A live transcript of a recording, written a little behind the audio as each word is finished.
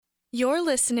You're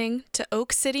listening to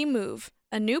Oak City Move,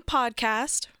 a new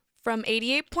podcast from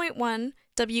 88.1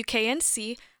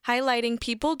 WKNC highlighting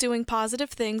people doing positive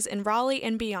things in Raleigh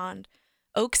and beyond.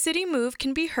 Oak City Move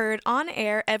can be heard on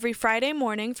air every Friday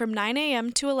morning from 9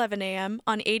 a.m. to 11 a.m.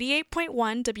 on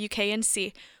 88.1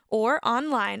 WKNC or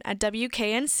online at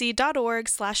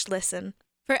wknc.org/listen.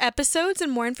 For episodes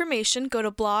and more information, go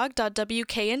to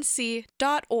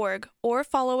blog.wknc.org or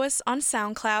follow us on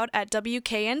SoundCloud at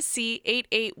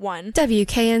WKNC881.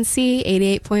 WKNC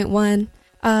 88.1.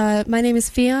 My name is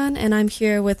Fionn, and I'm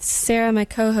here with Sarah, my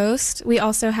co-host. We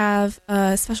also have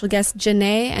a special guest,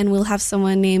 Janae, and we'll have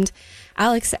someone named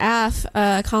Alex Aff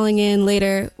calling in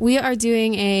later. We are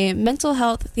doing a mental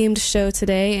health-themed show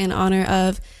today in honor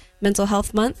of Mental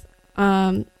Health Month.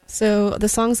 So the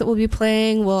songs that we'll be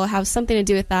playing will have something to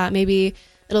do with that. Maybe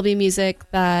it'll be music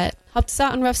that helped us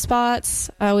out in rough spots.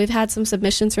 We've had some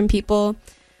submissions from people.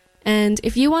 And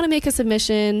if you want to make a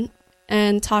submission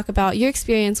and talk about your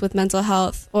experience with mental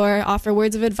health or offer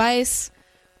words of advice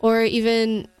or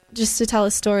even just to tell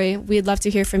a story, we'd love to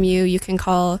hear from you. You can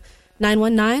call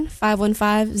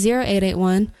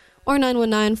 919-515-0881 or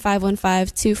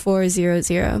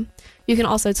 919-515-2400. You can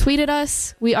also tweet at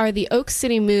us. We are the Oak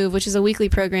City Move, which is a weekly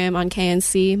program on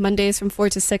KNC, Mondays from 4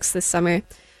 to 6 this summer,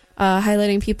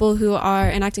 highlighting people who are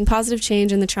enacting positive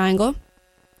change in the Triangle.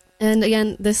 And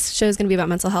again, this show is going to be about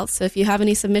mental health. So if you have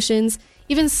any submissions,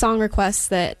 even song requests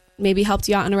that maybe helped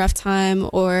you out in a rough time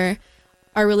or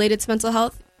are related to mental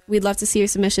health, we'd love to see your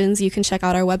submissions. You can check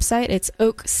out our website. It's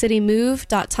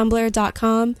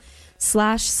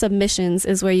oakcitymove.tumblr.com/submissions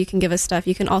is where you can give us stuff.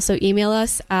 You can also email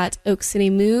us at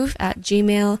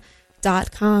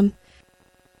oakcitymove@gmail.com.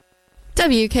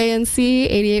 WKNC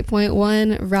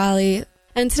 88.1 Raleigh.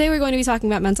 And today we're going to be talking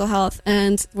about mental health,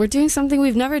 and we're doing something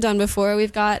we've never done before.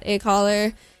 We've got a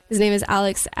caller. His name is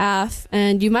Alex Aff,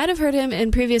 and you might have heard him in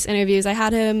previous interviews. I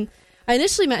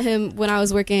initially met him when I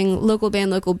was working Local Band,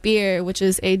 Local Beer, which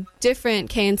is a different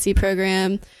KNC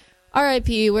program.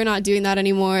 RIP, we're not doing that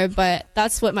anymore, but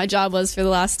that's what my job was for the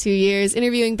last 2 years,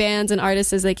 interviewing bands and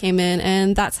artists as they came in,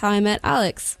 and that's how I met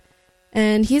Alex.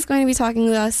 And he's going to be talking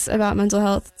with us about mental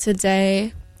health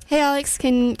today. Hey, Alex,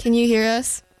 can you hear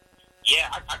us? Yeah,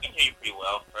 I can hear you pretty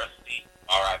well. Firstly,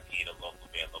 RIP to Local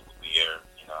Band, Local Beer,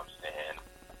 you know what I'm saying?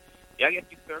 Yeah, I guess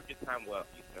you served your time well.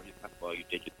 You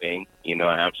did your thing, you know,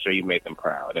 and I'm sure you made them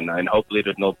proud. And hopefully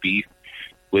there's no beef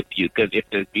with you, because if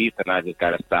there's beef, then I just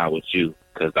got to side with you,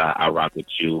 because I rock with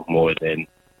you more than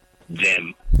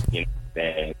them, you know.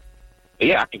 And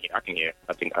yeah, I can hear.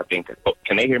 I think. Oh,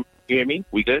 can they hear me?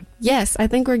 We good? Yes, I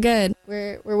think we're good.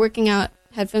 We're working out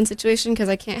headphone situation because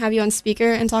I can't have you on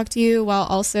speaker and talk to you while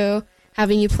also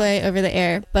having you play over the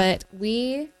air. But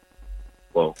we're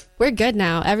good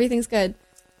now. Everything's good.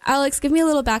 Alex, give me a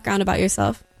little background about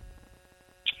yourself.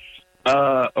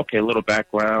 Okay, a little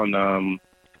background.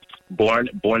 Born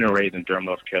and raised in Durham,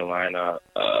 North Carolina,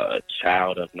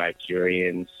 child of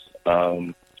Nigerians.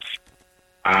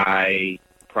 I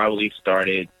probably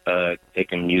started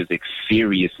taking music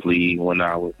seriously when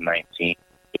I was 19.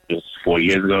 It was 4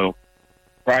 years ago.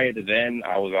 Prior to then,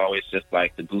 I was always just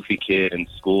like the goofy kid in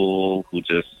school who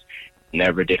just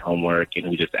never did homework and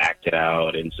who just acted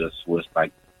out and just was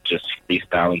like just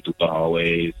freestyling through the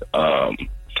hallways.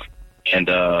 And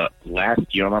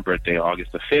last year on my birthday,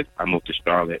 August the 5th, I moved to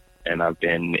Charlotte, and I've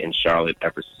been in Charlotte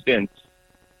ever since.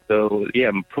 So, yeah,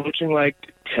 I'm approaching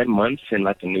like 10 months in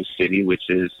like a new city, which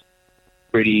is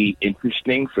pretty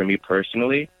interesting for me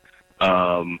personally.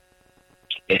 And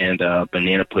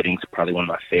banana pudding is probably one of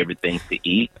my favorite things to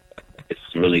eat.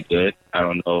 It's really good. I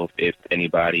don't know if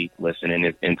anybody listening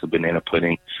is into banana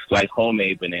pudding, like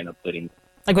homemade banana pudding.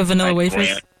 Like with vanilla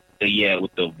wafers? Yeah,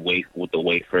 with the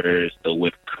wafers, the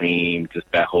whipped cream,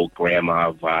 just that whole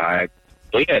grandma vibe.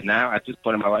 So yeah, now at this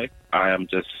point in my life, I'm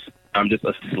just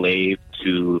a slave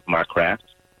to my craft,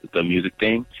 the music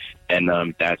thing, and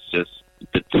that's just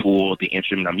the tool, the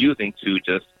instrument I'm using to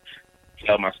just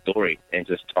tell my story and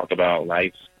just talk about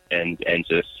life and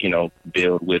just, you know,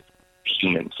 build with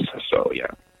humans. So yeah.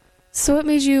 So what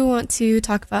made you want to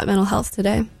talk about mental health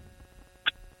today?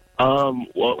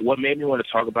 What made me want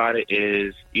to talk about it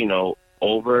is, you know,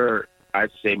 over,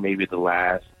 I'd say maybe the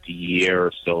last year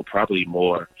or so, probably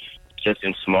more, just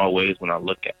in small ways when I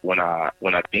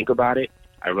think about it,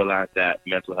 I realize that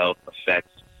mental health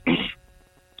affects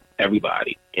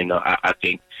everybody. You know, I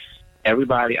think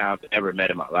everybody I've ever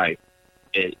met in my life,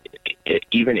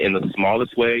 even in the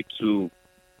smallest way to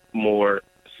more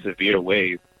severe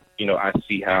ways, you know, I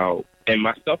see how, and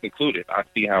myself included, I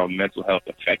see how mental health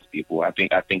affects people. I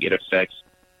think it affects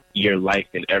your life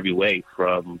in every way,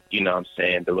 from, you know what I'm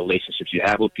saying, the relationships you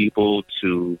have with people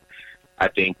to I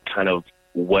think kind of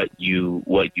what you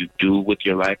do with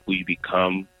your life, who you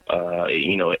become, I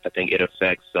think it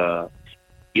affects,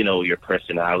 your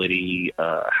personality,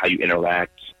 how you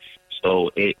interact.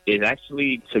 So it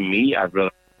actually, to me, I've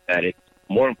realized that it's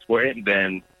more important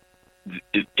than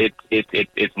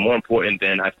it's more important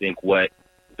than I think what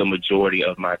the majority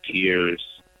of my peers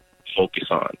focus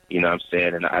on. You know what I'm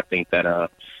saying? And I think that a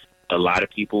lot of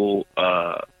people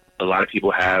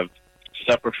have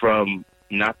suffer from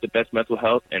not the best mental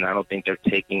health, and I don't think they're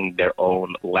taking their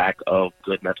own lack of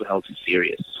good mental health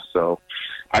serious. So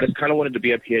I just kind of wanted to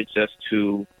be up here just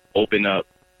to open up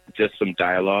just some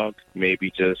dialogue.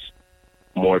 Maybe just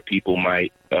more people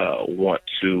might want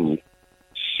to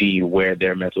see where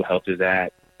their mental health is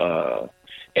at,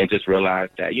 and just realize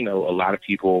that, a lot of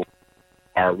people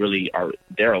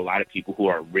there are a lot of people who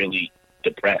are really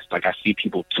depressed. Like, I see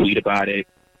people tweet about it,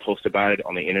 post about it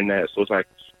on the internet. So it's like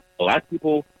a lot of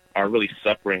people are really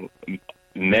suffering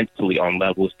mentally on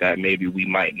levels that maybe we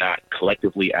might not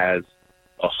collectively as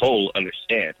a whole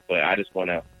understand. But I just want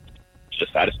to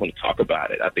talk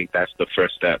about it. I think that's the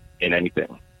first step in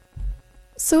anything.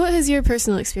 So what has your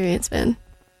personal experience been?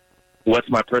 What's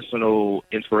my personal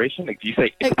inspiration? Like, do you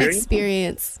say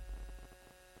experience?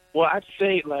 Well, I'd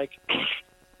say,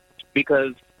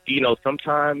 because,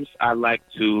 sometimes I like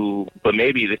to, but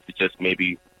maybe this is just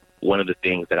maybe one of the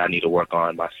things that I need to work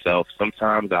on myself.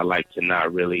 Sometimes I like to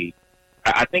not really,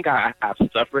 I think I've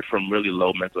suffered from really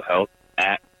low mental health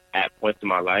at points in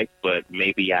my life, but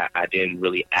maybe I didn't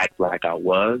really act like I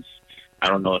was. I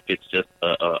don't know if it's just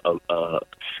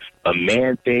a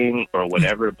man thing or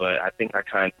whatever, but I think I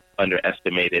kind of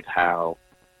underestimated how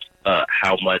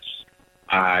much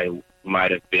I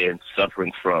might have been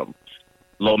suffering from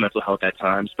low mental health at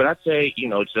times. But I'd say,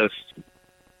 just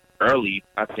early,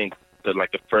 I think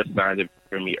the first sign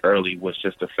for me early was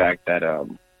just the fact that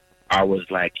I was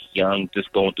young,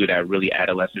 just going through that really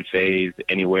adolescent phase,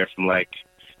 anywhere from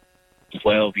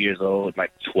 12 years old,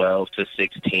 12 to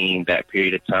 16, that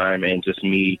period of time, and just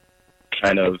me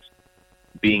kind of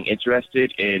being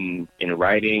interested in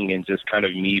writing, and just kind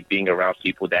of me being around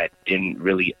people that didn't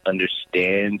really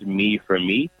understand me for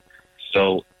me.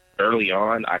 So early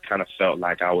on, I kind of felt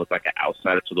like I was an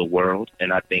outsider to the world,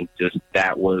 and I think just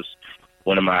that was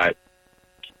one of my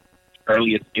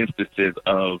earliest instances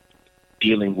of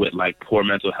dealing with poor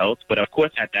mental health. But of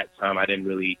course, at that time, I didn't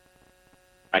really,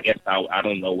 I guess I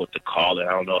don't know what to call it.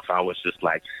 I don't know if I was just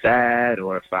sad,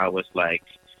 or if I was I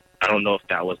don't know if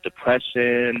that was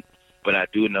depression. But I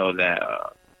do know that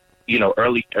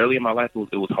early in my life,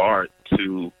 it was hard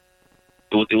to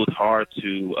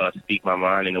speak my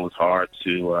mind, and it was hard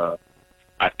to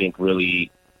I think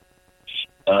really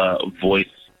voice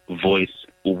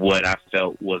what I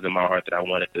felt was in my heart that I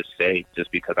wanted to say,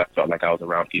 just because I felt like I was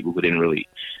around people who didn't really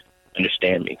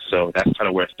understand me. So that's kind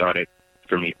of where it started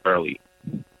for me early.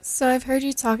 So I've heard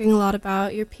you talking a lot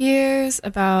about your peers,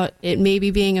 about it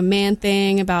maybe being a man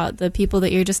thing, about the people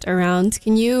that you're just around.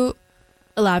 Can you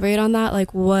elaborate on that?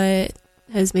 What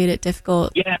has made it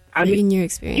difficult in your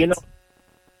experience?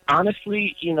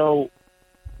 Honestly,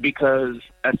 because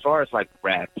as far as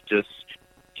rap, just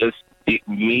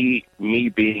me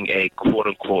being a quote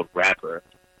unquote rapper,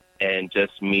 and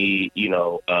just me,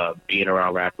 being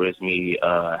around rappers, me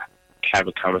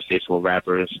having conversation with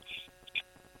rappers,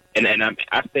 and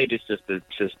I say this just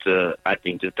to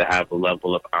have a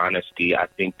level of honesty. I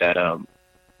think that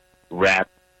rap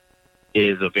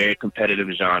is a very competitive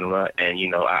genre,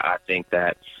 and I think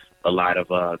that a lot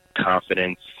of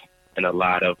confidence and a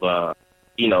lot of a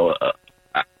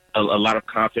lot of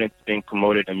confidence being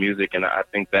promoted in music, and I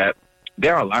think that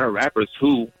there are a lot of rappers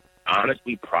who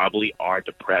honestly probably are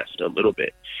depressed a little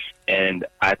bit, and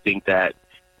I think that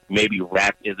maybe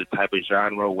rap is a type of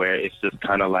genre where it's just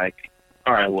kind of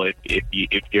all right, well,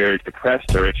 if you're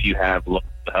depressed, or if you have low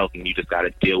health and you just got to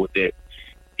deal with it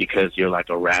because you're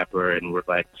a rapper, and we're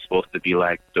supposed to be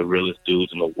the realest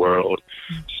dudes in the world.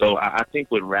 So I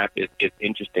think with rap, it's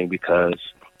interesting because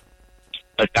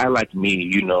a guy like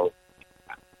me,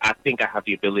 I think I have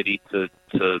the ability to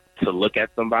look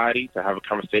at somebody, to have a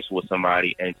conversation with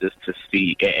somebody, and just to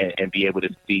see and be able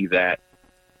to see that,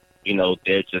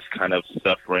 they're just kind of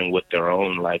suffering with their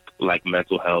own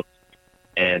mental health.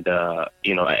 And,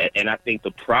 and I think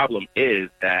the problem is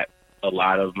that a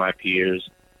lot of my peers,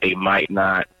 they might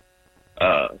not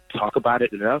talk about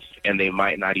it enough, and they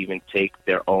might not even take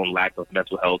their own lack of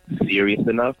mental health serious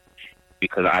enough,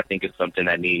 because I think it's something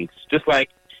that needs, just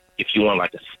if you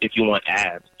want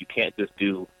abs, you can't just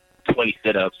do 20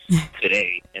 sit-ups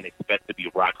today and expect to be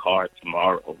rock hard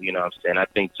tomorrow. You know what I'm saying? I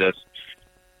think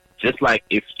just like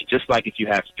if you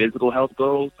have physical health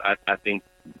goals, I think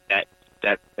that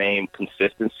that same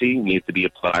consistency needs to be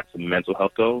applied to mental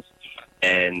health goals.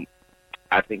 And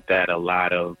I think that a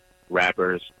lot of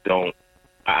rappers don't.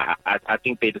 I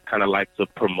think they just kind of like to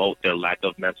promote their lack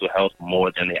of mental health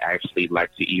more than they actually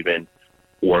like to even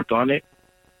work on it.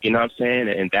 You know what I'm saying?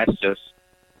 And that's just,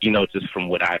 just from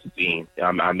what I've seen.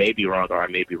 I may be wrong or I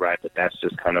may be right, but that's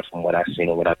just kind of from what I've seen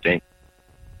and what I think.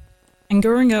 And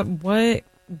growing up, what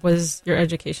was your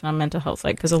education on mental health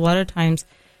like? Because a lot of times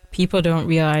people don't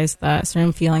realize that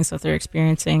certain feelings that they're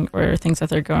experiencing or things that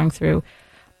they're going through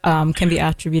can be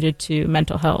attributed to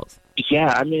mental health.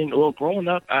 Yeah, I mean, well, growing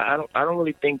up, I don't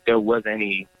really think there was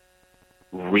any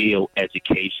real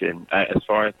education as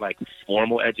far as like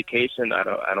formal education. I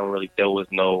don't really. There was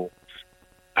no,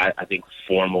 I think,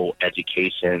 formal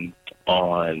education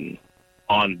on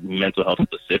mental health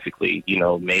specifically.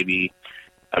 Maybe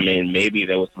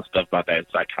there was some stuff about that in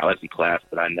psychology class,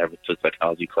 but I never took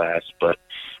psychology class. But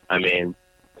I mean,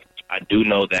 I do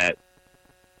know that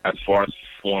as far as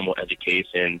formal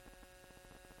education,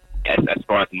 as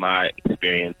far as my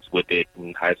experience with it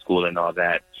in high school and all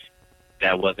that,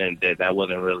 that wasn't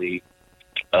really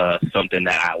something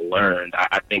that I learned.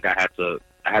 I think I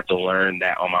had to learn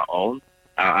that on my own.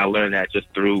 I learned that just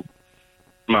through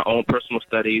my own personal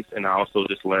studies, and I also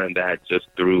just learned that just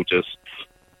through just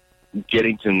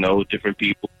getting to know different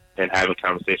people and having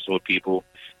conversations with people.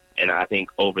 And I think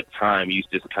over time you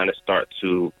just kind of start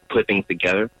to put things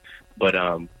together. But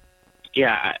a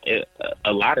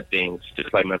lot of things,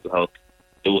 just like mental health,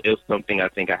 it was something I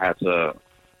think I had to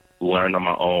learn on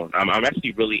my own. I'm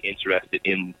actually really interested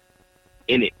in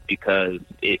it because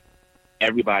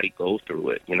everybody goes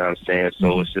through it. You know what I'm saying?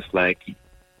 So it's just like,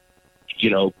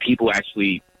 people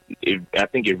actually. I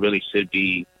think it really should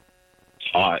be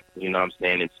taught. You know what I'm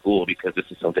saying, in school, because this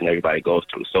is something everybody goes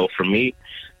through. So for me,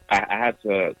 I had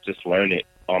to just learn it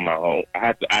on my own.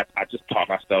 I just taught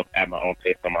myself at my own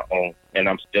pace on my own, and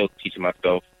I'm still teaching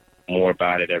myself more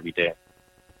about it every day.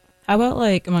 How about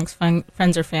like amongst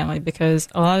friends or family? Because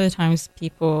a lot of the times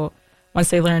people, once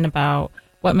they learn about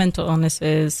what mental illness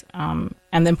is and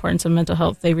the importance of mental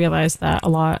health, they realize that a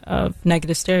lot of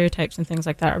negative stereotypes and things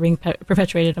like that are being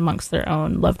perpetuated amongst their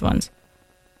own loved ones.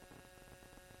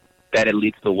 That it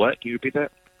leads to what? Can you repeat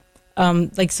that?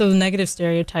 So negative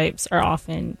stereotypes are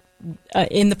often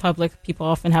in the public. People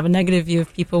often have a negative view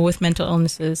of people with mental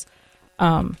illnesses.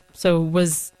 So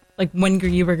was like when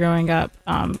you were growing up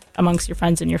amongst your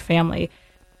friends and your family,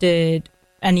 did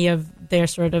any of their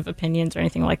sort of opinions or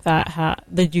anything like that,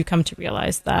 did you come to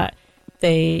realize that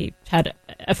they had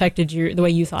affected the way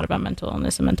you thought about mental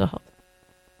illness and mental health?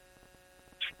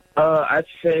 I'd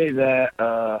say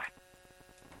that,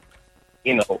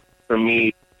 for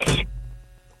me,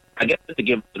 I guess to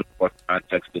give a little more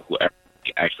context to whoever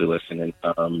actually listening,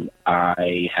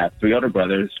 I have 3 older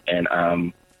brothers, and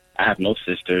I have no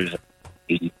sisters.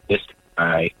 This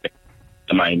my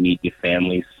immediate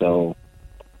family. So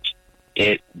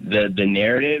the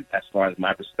narrative, as far as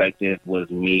my perspective, was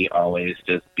me always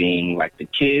just being like the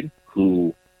kid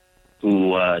who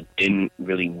didn't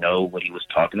really know what he was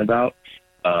talking about.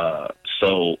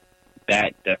 So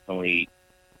that definitely,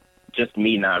 just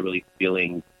me not really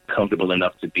feeling comfortable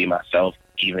enough to be myself,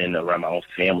 even around my own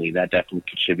family, that definitely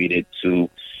contributed to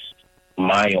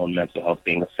my own mental health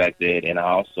being affected. And I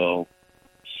also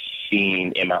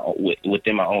seen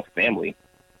within my own family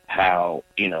how,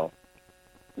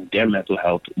 their mental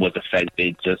health was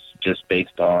affected just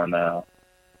based on,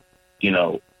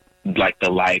 like the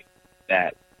life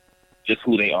that, just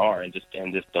who they are and just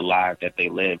the life that they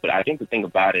live. But I think the thing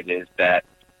about it is that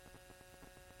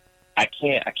I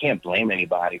can't blame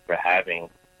anybody for having,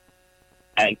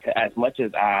 as much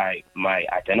as I might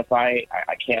identify it,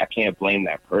 I can't blame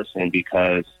that person,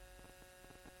 because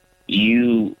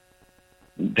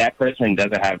that person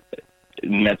doesn't have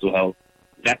mental health.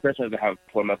 That person doesn't have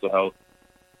poor mental health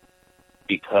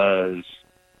because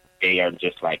they are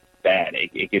just like bad.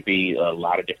 It could be a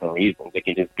lot of different reasons. It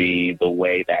could just be the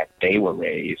way that they were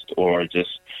raised, or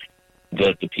just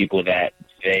the people that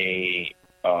they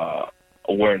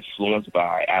were influenced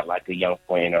by at like a young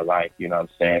point in their life. You know what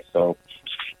I'm saying? So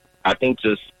I think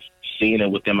just seeing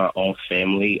it within my own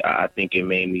family, I think it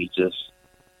made me just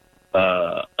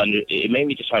try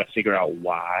to figure out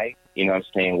why. You know what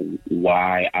I'm saying?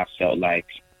 Why I felt like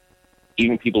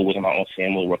even people within my own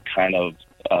family were kind of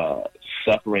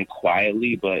suffering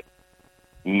quietly, but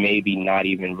maybe not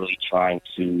even really trying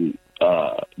to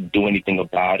do anything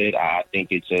about it. I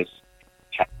think it just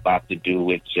has a lot to do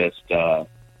with just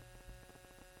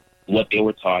what they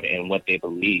were taught and what they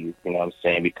believe, you know what I'm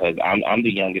saying? Because I'm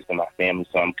the youngest in my family,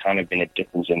 so I'm kind of in a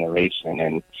different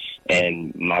generation,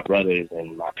 and my brothers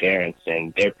and my parents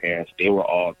and their parents, they were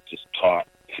all just taught,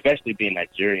 especially being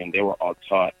Nigerian, they were all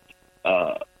taught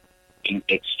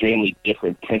extremely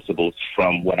different principles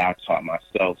from what I taught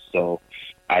myself. So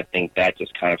I think that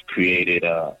just kind of created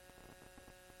a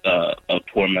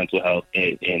poor mental health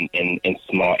in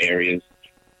small areas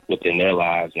within their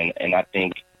lives, and I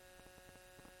think,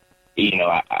 you know,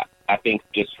 I think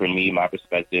just for me, my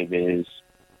perspective is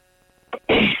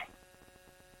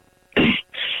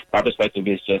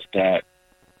just that,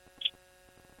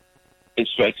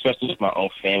 especially with my own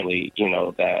family, you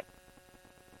know, that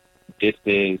this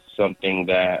is something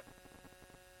that,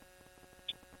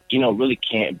 you know, really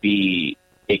can't be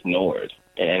ignored.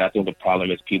 And I think the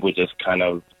problem is people just kind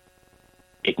of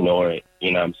ignore it,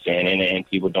 you know what I'm saying? And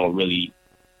people don't really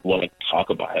want to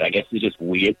talk about it. I guess it's just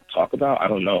weird to talk about. I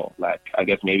don't know. Like, I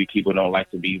guess maybe people don't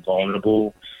like to be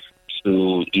vulnerable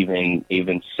to even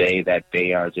say that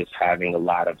they are just having a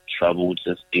lot of trouble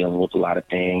just dealing with a lot of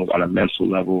things on a mental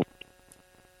level.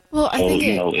 Well, I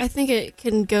think it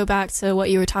can go back to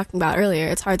what you were talking about earlier.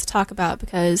 It's hard to talk about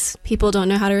because people don't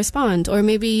know how to respond, or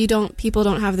maybe people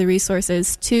don't have the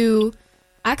resources to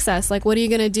access. Like, what are you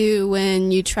going to do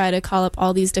when you try to call up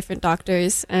all these different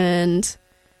doctors and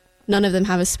none of them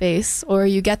have a space, or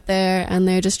you get there and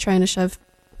they're just trying to shove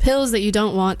pills that you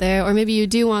don't want there, or maybe you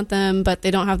do want them, but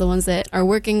they don't have the ones that are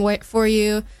working for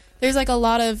you. There's like a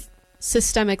lot of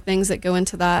systemic things that go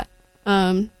into that.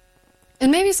 And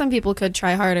maybe some people could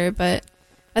try harder, but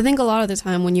I think a lot of the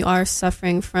time when you are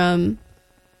suffering from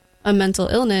a mental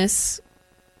illness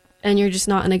and you're just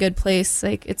not in a good place,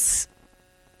 like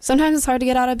sometimes it's hard to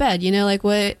get out of bed, you know, like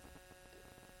what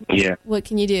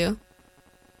can you do?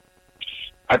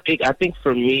 I think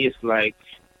for me, it's like,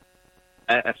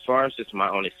 as far as just my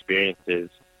own experiences,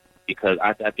 because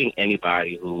I think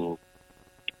anybody who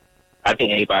is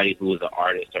an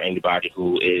artist or anybody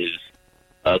who is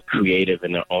creative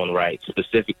in their own right,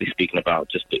 specifically speaking about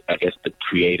just the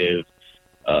creative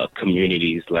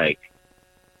communities, like,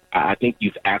 I think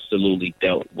you've absolutely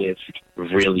dealt with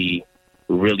really,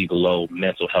 really low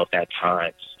mental health at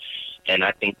times. And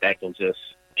I think that can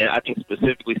and I think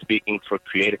specifically speaking for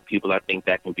creative people, I think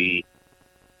that can be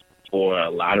for a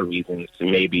lot of reasons.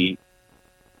 Maybe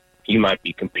you might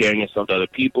be comparing yourself to other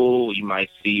people. You might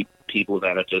see people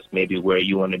that are just maybe where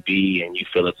you want to be and you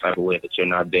feel a type of way that you're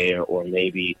not there, or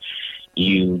maybe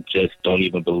you just don't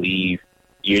even believe.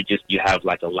 You have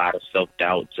like a lot of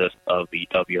self-doubt just of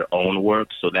your own work.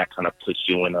 So that kind of puts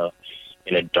you in a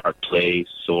dark place,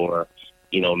 or,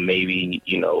 you know, maybe,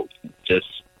 you know, just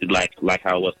like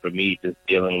how it was for me, just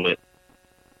dealing with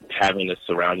having to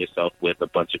surround yourself with a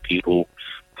bunch of people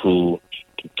who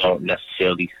don't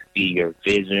necessarily see your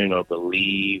vision or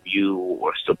believe you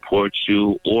or support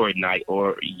you, or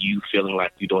you feeling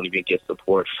like you don't even get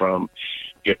support from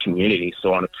your community.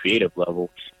 So on a creative level,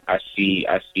 I see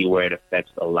where it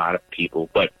affects a lot of people.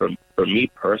 But for me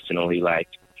personally, like,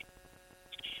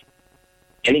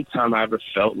 anytime I ever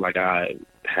felt like I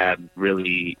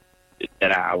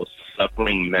was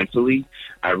suffering mentally,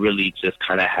 I really just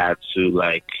kind of had to,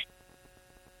 like,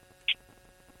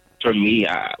 for me,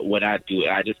 what I do,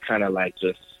 I just kind of like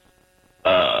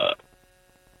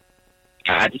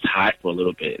I just hide for a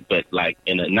little bit, but like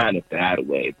not in a bad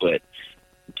way, but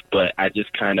I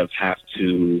just kind of have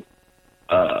to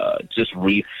just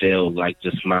refill like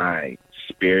just my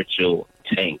spiritual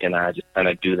tank, and I just kind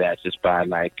of do that just by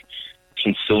like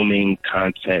consuming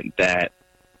content that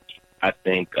I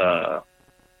think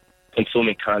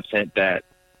consuming content that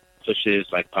pushes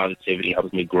like positivity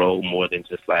helps me grow more than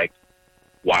just like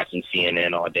watching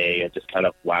CNN all day, and just kind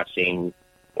of watching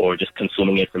or just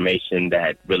consuming information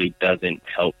that really doesn't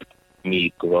help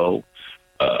me grow.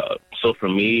 So for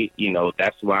me, you know,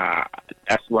 that's why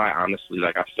honestly,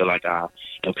 like, I feel like I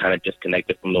am kind of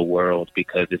disconnected from the world,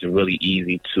 because it's really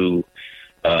easy to,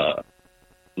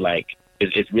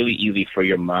 it's really easy for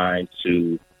your mind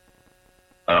to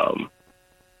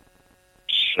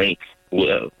shrink,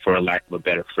 for lack of a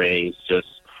better phrase, just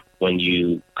when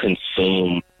you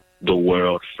consume the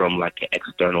world from like an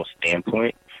external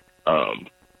standpoint.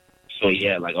 So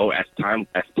yeah, like, as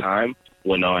time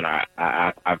went on,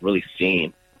 I've really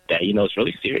seen that, you know, it's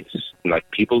really serious. Like,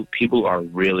 people are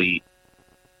really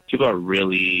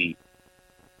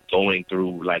going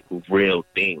through like real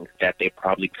things that they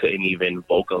probably couldn't even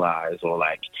vocalize or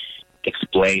like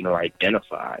explain or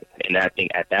identify. And I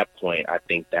think at that point, I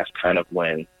think that's kind of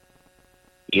when,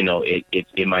 you know,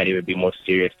 it might even be more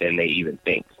serious than they even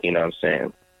think. You know what I'm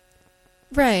saying?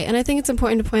 Right. And I think it's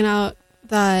important to point out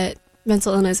that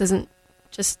mental illness isn't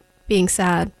just being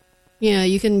sad. You know,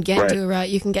 you can get Right. into a rut,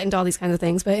 you can get into all these kinds of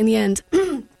things, but in the end,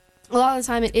 a lot of the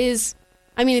time it is,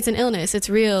 I mean, it's an illness, it's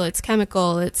real, it's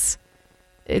chemical, it's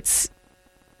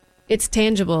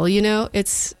tangible, you know?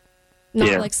 It's not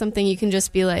Yeah. like something you can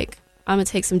just be like, I'm gonna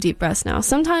take some deep breaths now.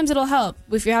 Sometimes it'll help.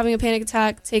 If you're having a panic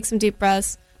attack, take some deep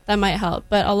breaths. That might help.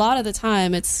 But a lot of the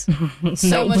time, it's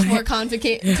so much more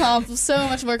complicated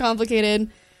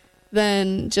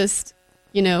than just,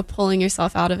 you know, pulling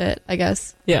yourself out of it, I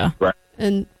guess. Yeah.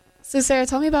 And so, Sarah,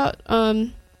 tell me about,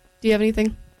 do you have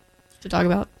anything to talk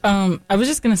about? I was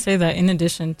just going to say that in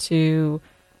addition to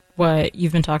what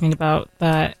you've been talking about,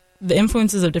 that the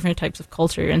influences of different types of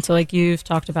culture. And so like you've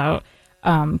talked about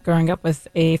growing up with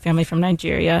a family from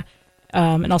Nigeria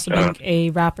and also being a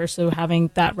rapper, so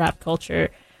having that rap culture.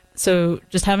 So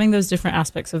just having those different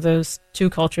aspects of those two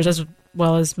cultures, as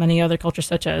well as many other cultures,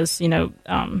 such as, being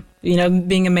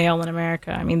a male in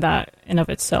America. I mean, that in of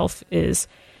itself is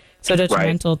so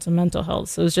detrimental to mental health.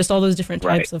 So it's just all those different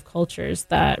types of cultures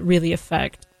that really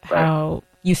affect how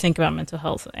you think about mental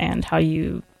health and how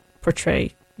you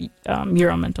portray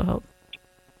your own mental health.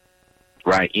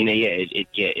 Right. You know,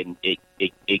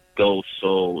 it goes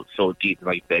so deep,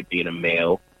 like you said, being a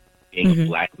male, being a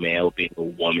black male, being a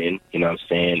woman, you know what I'm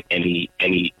saying?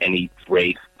 Any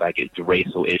race, like it's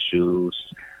racial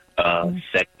issues,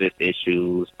 sexist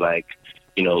issues, like,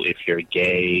 you know, if you're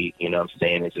gay, you know what I'm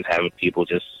saying? It's just having people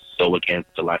just so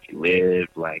against the life you live.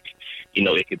 Like, you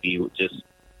know, it could be just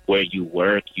where you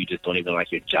work, you just don't even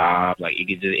like your job. Like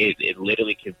it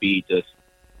literally could be just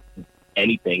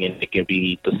anything, and it can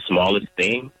be the smallest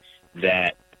thing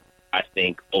that I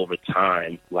think over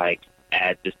time, like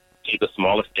take the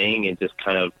smallest thing and just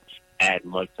kind of add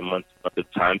month to month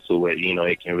of time to it. You know,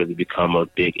 it can really become a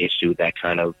big issue that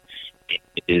kind of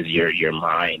is your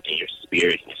mind and your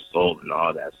spirit and your soul and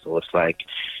all that. So it's like,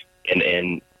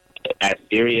 and as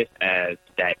serious as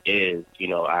that is, you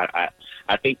know, I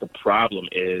think the problem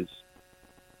is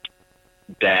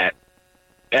that,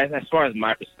 as far as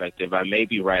my perspective, I may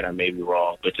be right, I may be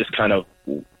wrong, but just kind of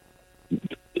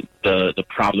the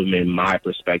problem in my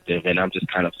perspective, and I'm just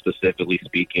kind of specifically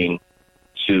speaking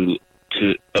to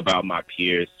about my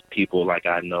peers, people like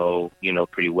I know, you know,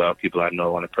 pretty well, people I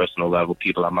know on a personal level,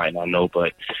 people I might not know,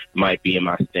 but might be in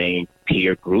my same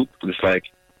peer group. It's like,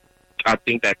 I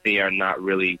think that they are not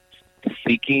really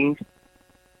seeking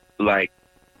like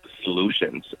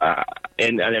solutions.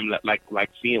 And like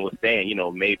Fian was saying, you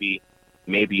know, maybe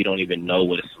you don't even know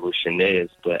what a solution is,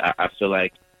 but I feel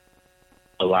like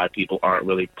a lot of people aren't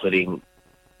really putting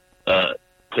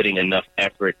enough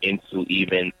effort into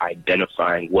even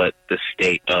identifying what the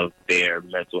state of their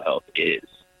mental health is.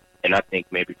 And I think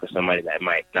maybe for somebody that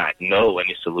might not know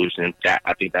any solution, that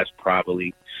I think that's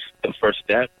probably the first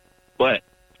step. But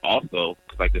also,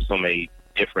 like, there's so many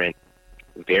different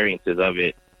variances of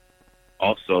it.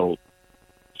 Also,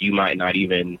 you might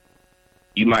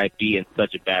be in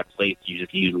such a bad place,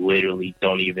 you literally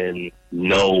don't even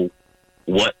know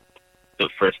what the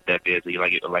first step is.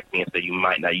 Like Ian said, you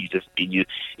might not.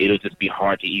 It'll just be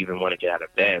hard to even want to get out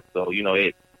of bed. So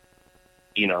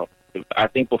I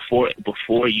think before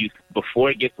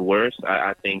it gets worse,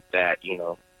 I think that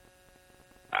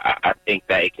I think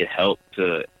that it could help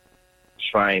to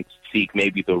try and seek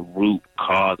maybe the root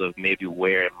cause of maybe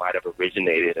where it might have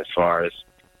originated, as far as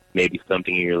maybe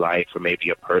something in your life, or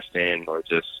maybe a person, or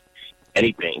just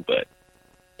anything. But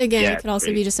again, yeah, it could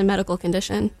also be just a medical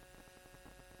condition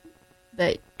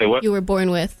that Say what? you were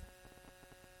born with.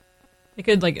 It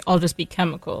could like all just be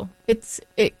chemical. You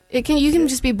can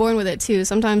just be born with it too.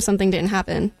 Sometimes something didn't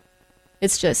happen.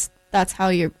 It's just that's how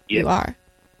you are.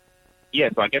 Yeah,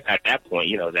 so I guess at that point,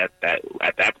 you know, that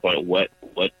at that point, what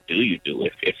do you do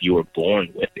if you were born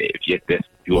with it? If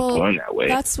you were born that way?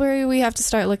 That's where we have to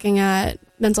start looking at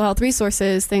mental health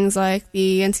resources, things like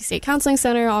the NC State Counseling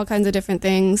Center, all kinds of different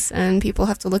things, and people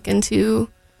have to look into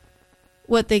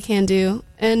what they can do.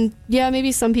 And yeah,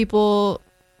 maybe some people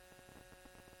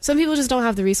just don't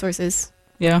have the resources.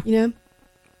 Yeah. You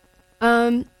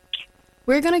know?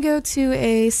 We're going to go to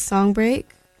a song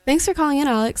break. Thanks for calling in,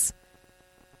 Alex.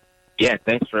 Yeah,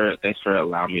 thanks for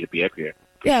allowing me to be up here.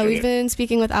 Yeah, we've been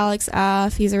speaking with Alex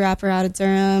Aff. He's a rapper out of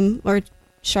Durham or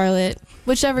Charlotte,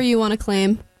 whichever you want to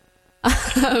claim.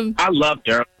 I love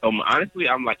Durham so much. Honestly,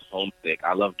 I'm like homesick.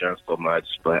 I love Durham so much,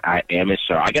 but I am in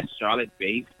Charlotte. I guess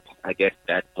Charlotte-based. I guess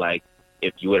that's like,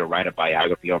 if you were to write a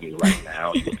biography on me right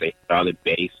now, you would say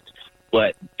Charlotte-based,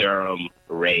 but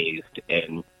Durham-raised,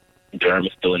 and Durham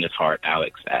is still in his heart,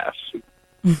 Alex Aff.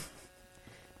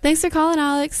 Thanks for calling,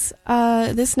 Alex.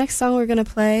 This next song we're going to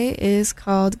play is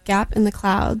called Gap in the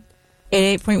Cloud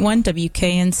 88.1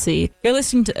 WKNC. You're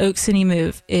listening to Oak City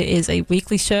Move. It is a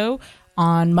weekly show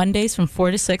on Mondays from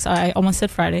 4 to 6. I almost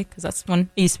said Friday because that's when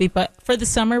it used to be. But for the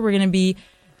summer, we're going to be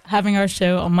having our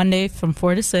show on Monday from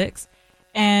 4 to 6.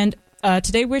 And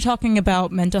today we're talking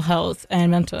about mental health and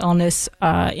mental illness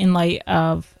in light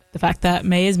of the fact that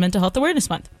May is Mental Health Awareness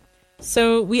Month.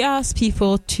 So we asked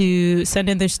people to send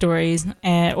in their stories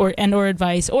or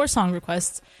advice or song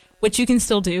requests, which you can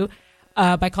still do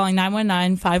by calling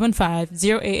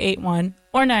 919-515-0881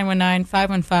 or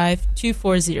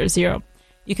 919-515-2400.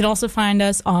 You can also find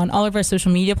us on all of our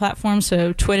social media platforms,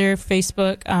 so Twitter,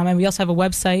 Facebook, and we also have a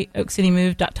website,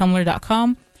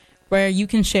 oakcitymove.tumblr.com, where you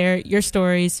can share your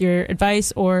stories, your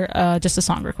advice, or just a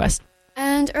song request.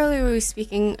 And earlier we were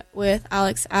speaking with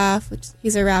Alex Aff,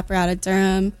 he's a rapper out of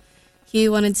Durham. He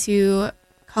wanted to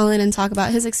call in and talk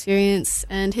about his experience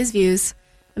and his views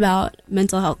about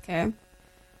mental health care.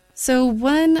 So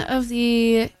one of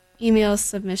the email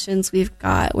submissions we've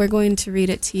got, we're going to read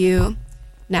it to you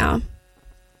now.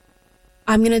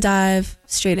 I'm going to dive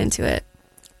straight into it.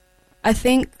 I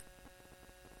think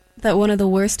that one of the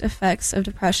worst effects of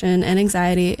depression and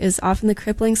anxiety is often the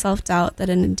crippling self-doubt that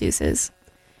it induces.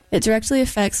 It directly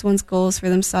affects one's goals for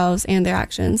themselves and their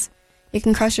actions. It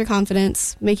can crush your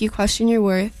confidence, make you question your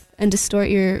worth, and distort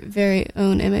your very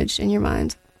own image in your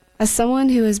mind. As someone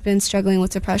who has been struggling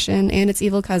with depression and its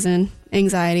evil cousin,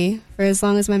 anxiety, for as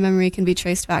long as my memory can be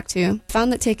traced back to, I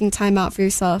found that taking time out for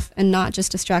yourself and not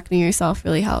just distracting yourself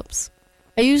really helps.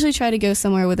 I usually try to go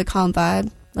somewhere with a calm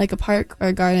vibe, like a park or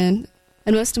a garden,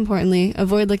 and most importantly,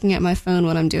 avoid looking at my phone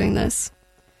when I'm doing this.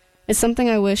 It's something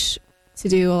I wish to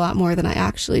do a lot more than I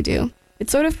actually do.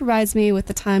 It sort of provides me with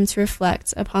the time to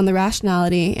reflect upon the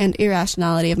rationality and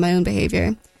irrationality of my own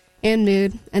behavior and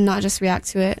mood and not just react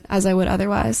to it as I would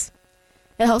otherwise.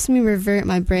 It helps me revert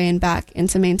my brain back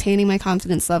into maintaining my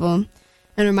confidence level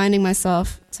and reminding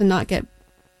myself to not get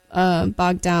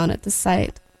bogged down at the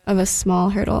sight of a small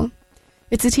hurdle.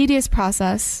 It's a tedious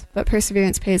process, but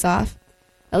perseverance pays off,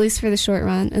 at least for the short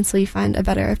run, until you find a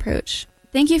better approach.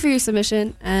 Thank you for your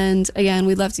submission, and again,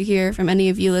 we'd love to hear from any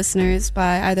of you listeners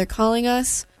by either calling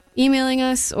us, emailing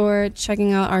us, or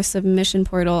checking out our submission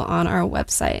portal on our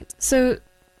website. So,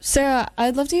 Sarah,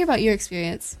 I'd love to hear about your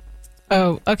experience.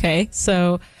 Oh, okay.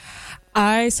 So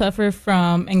I suffer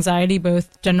from anxiety,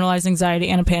 both generalized anxiety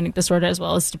and a panic disorder, as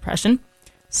well as depression.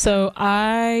 So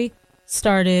I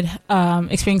started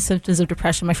experiencing symptoms of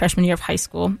depression my freshman year of high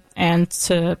school. And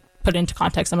to put it into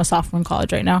context, I'm a sophomore in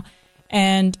college right now.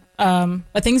 And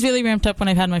but things really ramped up when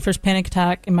I had my first panic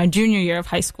attack in my junior year of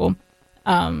high school.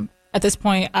 At this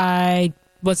point, I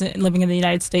wasn't living in the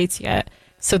United States yet.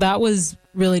 So that was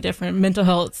really different. Mental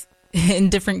health in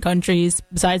different countries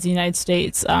besides the United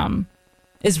States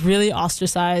is really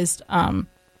ostracized and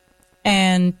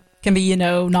can be,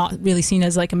 not really seen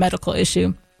as like a medical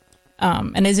issue.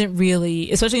 And isn't really,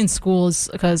 especially in schools,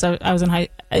 because I was in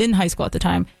high school at the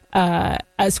time. At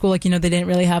school, they didn't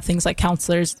really have things like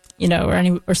counselors,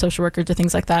 or social workers or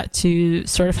things like that to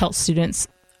sort of help students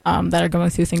that are going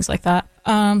through things like that.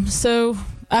 So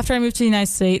after I moved to the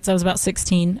United States, I was about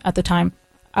 16 at the time.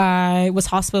 I was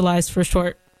hospitalized for a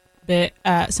short bit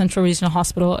at Central Regional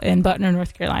Hospital in Butner,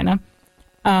 North Carolina.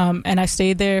 And I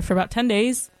stayed there for about 10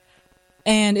 days.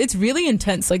 And it's really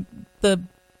intense.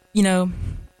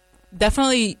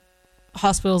 Definitely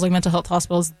hospitals, like mental health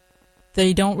hospitals,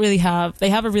 they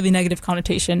have a really negative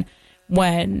connotation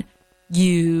when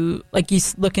you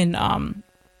look in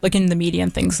the media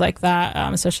and things like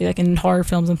that, especially like in horror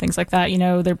films and things like that.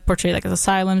 They're portrayed like as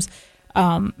asylums,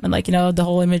 and the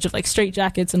whole image of like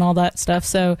straitjackets and all that stuff.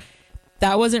 So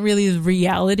that wasn't really the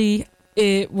reality.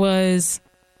 It was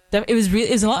a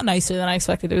lot nicer than I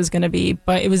expected it was going to be,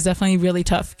 but it was definitely really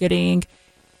tough getting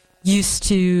used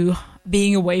to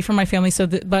being away from my family. So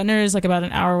Butner is like about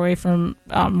an hour away from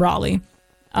Raleigh,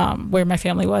 where my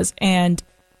family was. And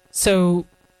so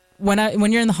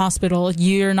when you're in the hospital,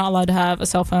 you're not allowed to have a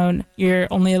cell phone. You're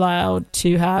only allowed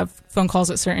to have phone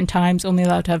calls at certain times, only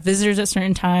allowed to have visitors at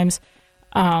certain times.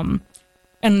 And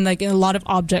like a lot of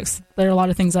objects, there are a lot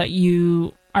of things that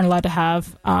you aren't allowed to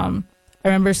have. I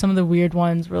remember some of the weird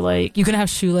ones were like, you couldn't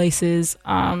have shoelaces.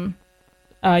 You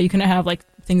couldn't have like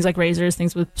things like razors,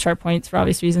 things with sharp points for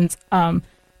obvious reasons.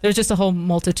 There's just a whole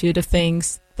multitude of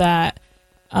things that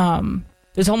they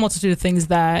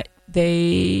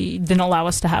didn't allow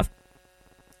us to have.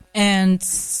 And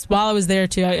while I was there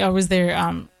too, I was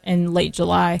there in late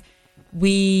July.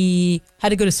 We had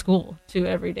to go to school too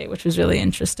every day, which was really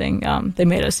interesting. They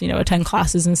made us, attend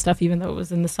classes and stuff, even though it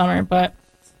was in the summer. But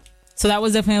so that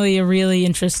was definitely a really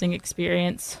interesting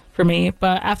experience for me.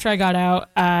 But after I got out,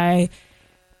 I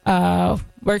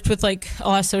worked with like a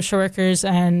lot of social workers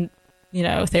and, you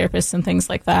know, therapists and things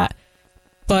like that.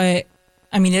 But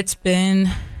I mean, it's been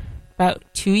about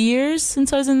 2 years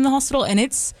since I was in the hospital. And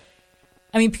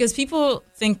because people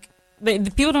think,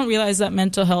 people don't realize that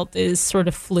mental health is sort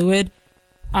of fluid,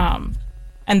 and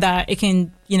that it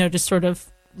can, you know, just sort of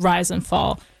rise and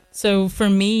fall. So for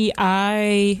me,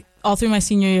 all through my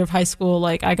senior year of high school,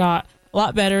 like I got a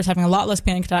lot better, was having a lot less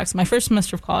panic attacks. My first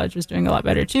semester of college was doing a lot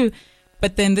better too.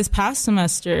 But then this past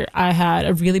semester, I had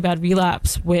a really bad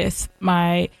relapse with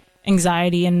my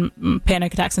anxiety and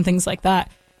panic attacks and things like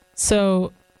that.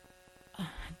 So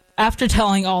after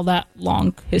telling all that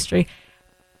long history,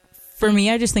 for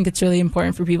me, I just think it's really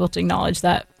important for people to acknowledge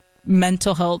that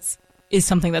mental health is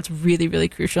something that's really, really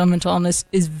crucial. Mental illness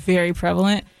is very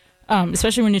prevalent,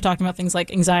 especially when you're talking about things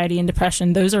like anxiety and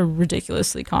depression. Those are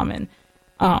ridiculously common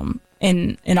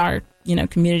in our, you know,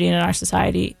 community and in our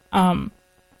society.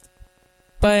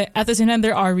 But at the same time,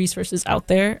 there are resources out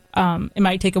there. It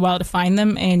might take a while to find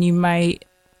them, and you might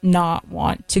not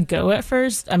want to go at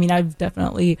first. I mean, I've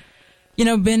definitely, you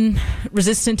know, been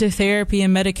resistant to therapy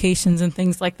and medications and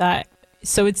things like that.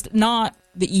 So it's not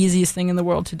the easiest thing in the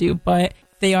world to do, but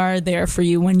they are there for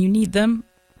you when you need them.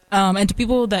 And to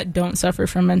people that don't suffer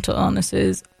from mental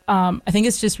illnesses, I think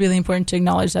it's just really important to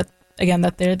acknowledge that, again,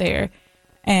 that they're there,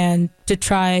 and to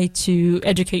try to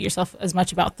educate yourself as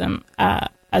much about them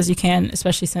as you can,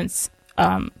 especially since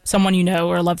someone you know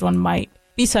or a loved one might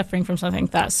be suffering from something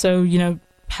like that. So, you know,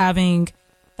 having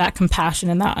that compassion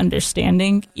and that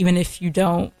understanding, even if you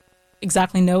don't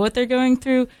exactly know what they're going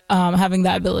through, having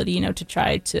that ability, you know, to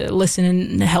try to listen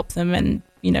and help them and,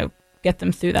 you know, get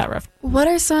them through that rough. What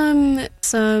are some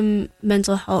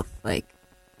mental health like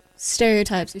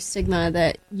stereotypes or stigma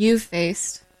that you've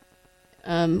faced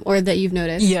or that you've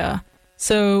noticed? Yeah.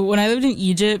 So when I lived in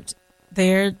Egypt,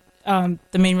 there,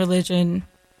 the main religion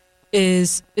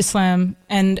is Islam,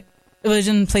 and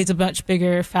religion plays a much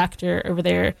bigger factor over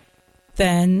there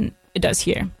than it does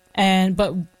here.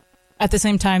 But at the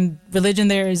same time, religion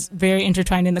there is very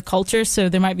intertwined in the culture, so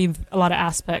there might be a lot of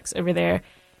aspects over there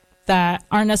that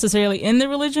aren't necessarily in the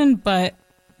religion, but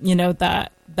you know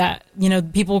that you know,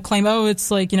 people claim, oh, it's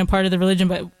like, you know, part of the religion,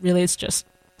 but really it's just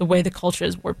the way the culture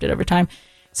has warped it over time.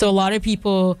 So a lot of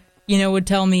people, you know, would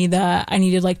tell me that I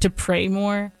needed like to pray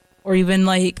more, or even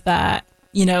like that,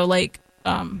 you know, like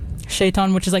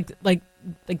shaitan, which is like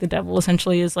the devil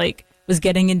essentially, is like was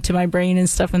getting into my brain and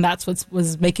stuff, and that's what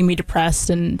was making me depressed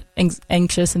and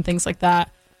anxious and things like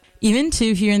that. Even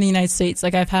too here in the United States,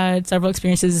 like I've had several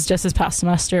experiences just this past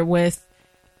semester with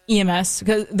EMS,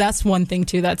 because that's one thing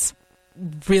too that's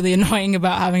really annoying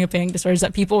about having a panic disorder, is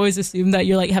that people always assume that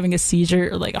you're like having a seizure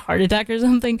or like a heart attack or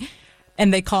something,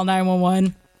 and they call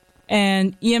 911.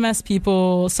 And EMS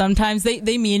people, sometimes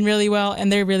they mean really well,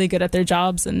 and they're really good at their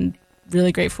jobs and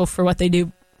really grateful for what they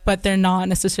do, but they're not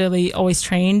necessarily always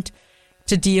trained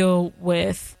to deal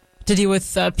with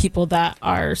people that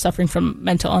are suffering from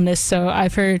mental illness. So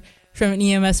I've heard from an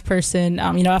EMS person,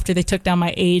 you know, after they took down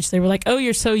my age, they were like, oh,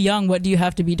 you're so young, what do you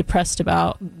have to be depressed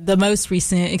about? The most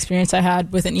recent experience I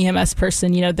had with an EMS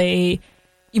person, you know, they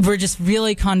were just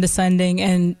really condescending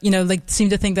and, you know, like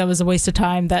seemed to think that was a waste of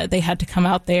time, that they had to come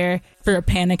out there for a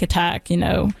panic attack, you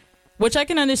know, which I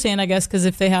can understand, I guess, because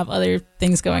if they have other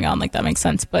things going on, like that makes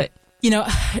sense. But, you know,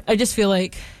 I just feel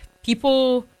like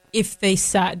people, if they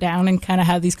sat down and kind of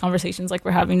had these conversations like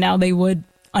we're having now, they would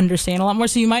understand a lot more.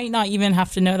 So you might not even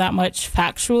have to know that much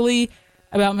factually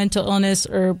about mental illness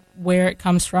or where it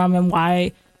comes from and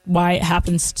why it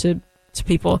happens to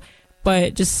people,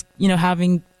 but just, you know,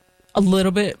 having a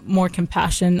little bit more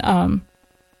compassion,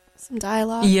 some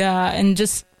dialogue. Yeah, and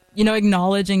just, you know,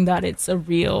 acknowledging that it's a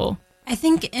real. I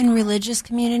think in religious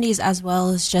communities as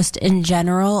well as just in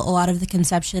general, a lot of the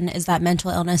conception is that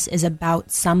mental illness is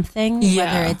about something,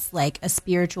 whether it's like a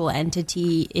spiritual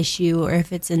entity issue or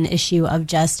if it's an issue of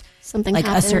just something like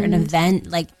happened. A certain event,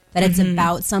 like that it's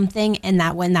about something, and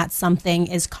that when that something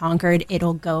is conquered,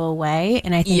 it'll go away.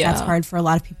 And I think that's hard for a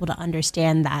lot of people to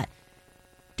understand, that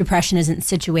depression isn't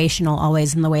situational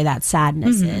always in the way that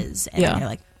sadness is. And they're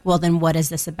like, well, then what is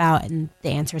this about? And the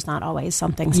answer is not always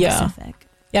something specific.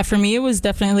 Yeah, for me, it was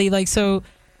definitely like, so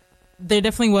there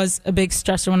definitely was a big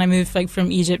stressor when I moved like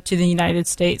from Egypt to the United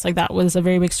States. Like that was a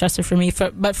very big stressor for me.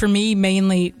 But for me,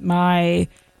 mainly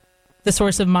the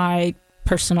source of my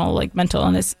personal like mental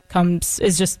illness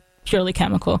is just purely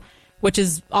chemical, which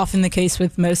is often the case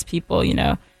with most people, you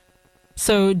know.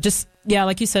 So just, yeah,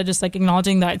 like you said, just like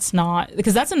acknowledging that it's not,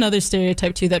 because that's another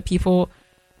stereotype too, that people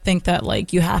think that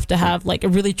like you have to have like a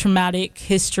really traumatic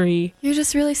history. You're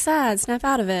just really sad, snap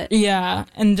out of it. Yeah,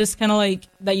 and just kind of like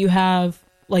that you have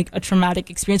like a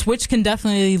traumatic experience, which can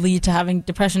definitely lead to having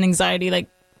depression, anxiety, like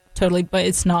totally, but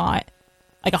it's not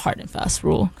like a hard and fast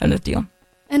rule kind of deal.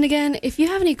 And again, if you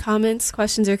have any comments,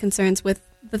 questions, or concerns with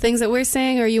the things that we're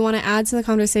saying, or you want to add to the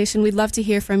conversation, we'd love to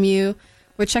hear from you.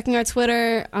 We're checking our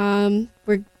Twitter.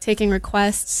 We're taking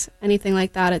requests, anything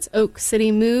like that. It's Oak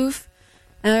City Move.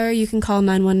 Or you can call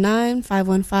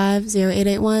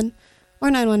 919-515-0881 or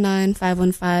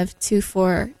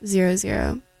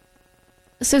 919-515-2400.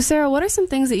 So, Sarah, what are some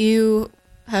things that you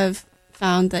have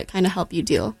found that kind of help you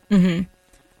deal?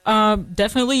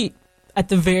 Definitely at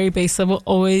the very base level,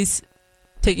 always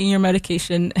taking your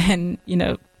medication and, you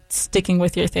know, sticking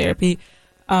with your therapy.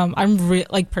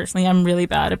 Personally, I'm really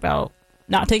bad about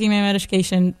not taking my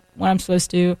medication when I'm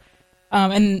supposed to.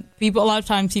 And a lot of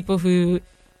times people who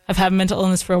have had mental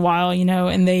illness for a while, you know,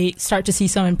 and they start to see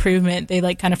some improvement, they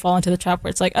like kind of fall into the trap where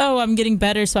it's like, oh, I'm getting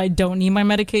better, so I don't need my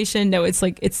medication. No, it's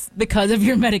like, it's because of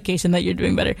your medication that you're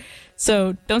doing better.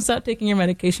 So don't stop taking your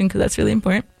medication, because that's really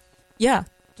important. Yeah.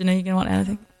 Janae, you gonna want to add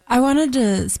anything? I wanted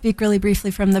to speak really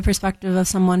briefly from the perspective of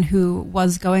someone who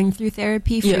was going through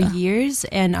therapy for years.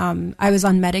 And I was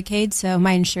on Medicaid, so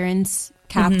my insurance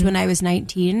capped when I was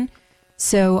 19.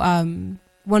 So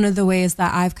one of the ways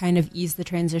that I've kind of eased the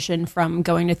transition from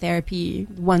going to therapy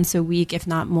once a week, if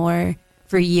not more,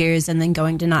 for years, and then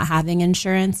going to not having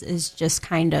insurance is just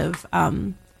kind of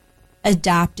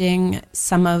adapting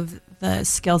some of the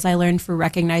skills I learned for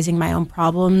recognizing my own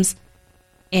problems.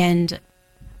 And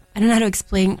I don't know how to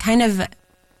explain, kind of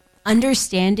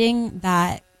understanding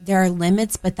that there are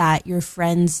limits, but that your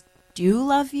friends do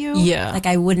love you. Yeah. Like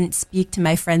I wouldn't speak to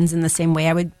my friends in the same way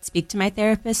I would speak to my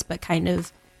therapist, but kind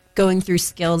of going through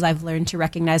skills I've learned to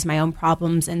recognize my own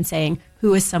problems and saying,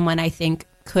 who is someone I think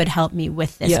could help me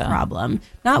with this problem?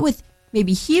 Not with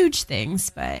maybe huge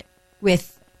things, but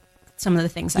with some of the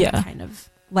things that can kind of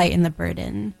lighten the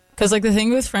burden. Because like the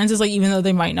thing with friends is like, even though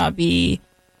they might not be,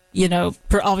 you know,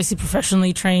 obviously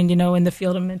professionally trained, you know, in the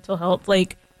field of mental health,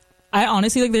 like I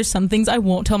honestly, like there's some things I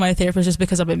won't tell my therapist just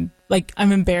because I'm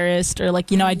embarrassed, or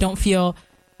like, you know, I don't feel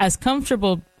as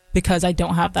comfortable because I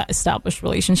don't have that established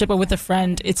relationship. But with a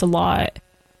friend, it's a lot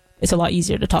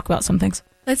easier to talk about some things.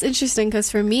 That's interesting, because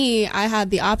for me, I had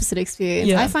the opposite experience.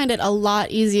 Yeah. I find it a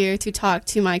lot easier to talk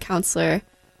to my counselor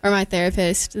or my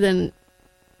therapist than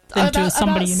to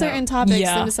somebody about you know. certain topics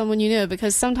than to someone you know,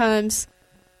 because sometimes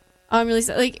I'm really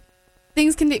like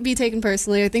things can be taken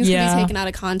personally, or things can be taken out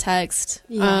of context.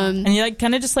 And you like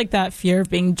kind of just like that fear of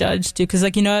being judged too, because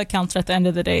like, you know, a counselor at the end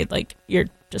of the day, like you're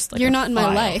just like, you're not in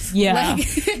my life. Yeah.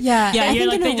 Like, yeah. You're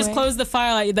like, they just close the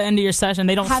file at the end of your session.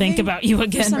 They don't think about you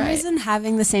again. For some reason,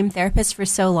 having the same therapist for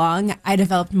so long, I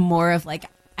developed more of like,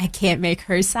 I can't make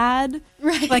her sad.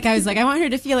 Right. Like I was like, I want her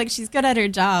to feel like she's good at her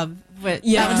job, but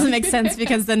that doesn't make sense,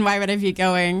 because then why would I be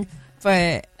going?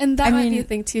 But and that might be a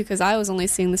thing too, because I was only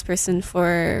seeing this person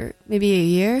for maybe a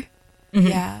year.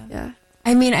 Yeah.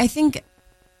 I mean, I think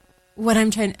what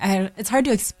I'm trying, it's hard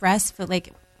to express, but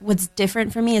like what's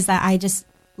different for me is that I just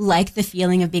like the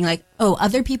feeling of being like, oh,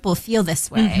 other people feel this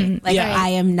way. Like I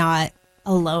am not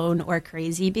alone or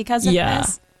crazy because of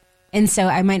this. And so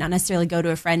I might not necessarily go to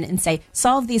a friend and say,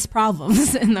 solve these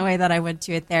problems in the way that I would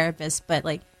to a therapist, but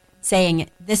like saying,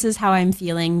 this is how I'm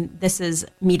feeling. This is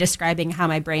me describing how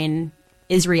my brain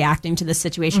is reacting to the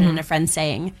situation, and a friend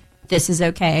saying, this is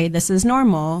okay, this is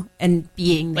normal, and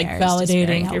being there. Like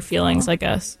validating your feelings, I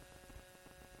guess.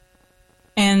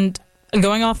 And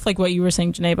going off like what you were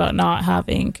saying, Janae, about not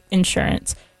having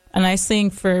insurance, a nice thing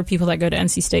for people that go to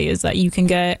NC State is that you can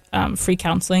get free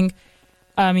counseling.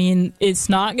 I mean, it's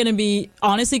not going to be,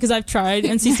 honestly, because I've tried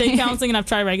NC State counseling and I've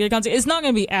tried regular counseling, it's not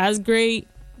going to be as great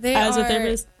as a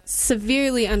therapist.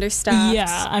 Severely understaffed.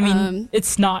 Yeah, I mean,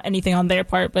 it's not anything on their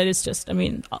part, but it's just, I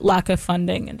mean, lack of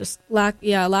funding and just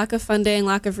lack of funding,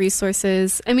 lack of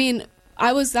resources. I mean,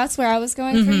 that's where I was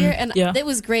going for a year, and it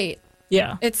was great.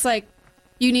 Yeah, it's like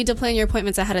you need to plan your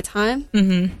appointments ahead of time.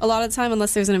 A lot of the time,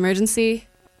 unless there's an emergency,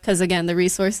 because again, the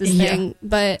resources thing.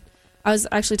 But I was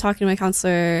actually talking to my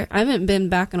counselor. I haven't been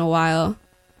back in a while,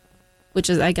 which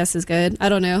is, I guess, is good. I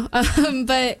don't know,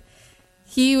 but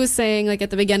he was saying like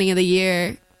at the beginning of the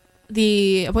year,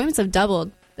 the appointments have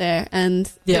doubled there,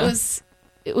 and it was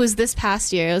this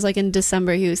past year. It was like in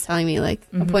December. He was telling me like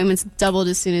appointments doubled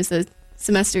as soon as the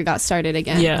semester got started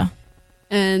again. Yeah,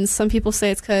 and some people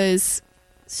say it's because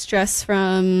stress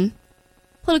from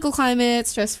political climate,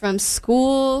 stress from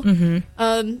school.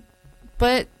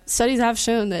 But studies have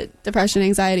shown that depression,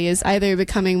 anxiety is either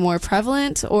becoming more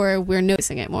prevalent or we're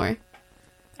noticing it more.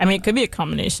 I mean, it could be a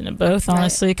combination of both,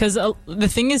 honestly, because the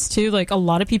thing is too, like a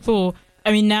lot of people,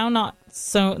 I mean, now not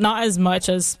as much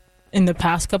as in the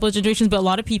past couple of generations, but a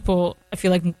lot of people, I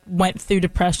feel like, went through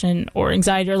depression or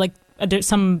anxiety or like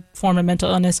some form of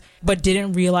mental illness, but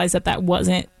didn't realize that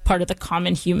wasn't part of the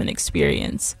common human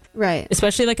experience. Right.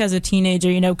 Especially like as a teenager,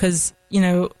 because,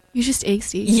 you're just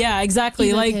angsty. Yeah,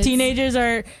 exactly. Like kids. Teenagers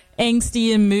are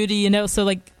angsty and moody, so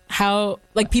like how,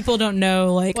 like people don't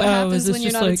know like, what happens is this when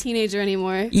you're just not like, a teenager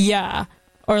anymore? Yeah.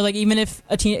 Or like even if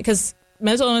because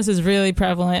mental illness is really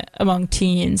prevalent among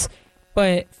teens,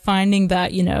 but finding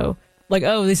that, like,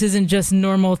 oh, this isn't just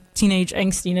normal teenage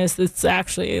angstiness. It's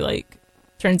actually like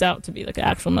turns out to be like an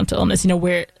actual mental illness,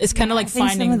 where it's kind of like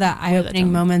finding some of the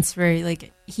eye-opening moments where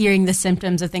like hearing the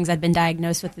symptoms of things I'd been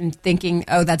diagnosed with and thinking,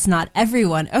 oh, that's not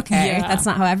everyone. Okay. Yeah. That's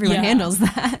not how everyone handles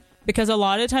that. Because a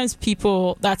lot of times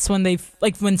people, that's when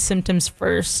when symptoms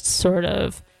first sort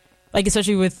of, like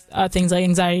especially with things like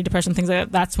anxiety, depression, things like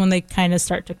that, that's when they kind of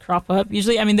start to crop up.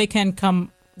 Usually, I mean, they can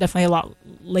come definitely a lot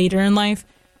later in life,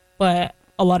 but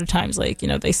a lot of times, like,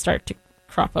 they start to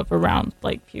crop up around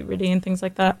like puberty and things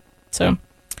like that. So,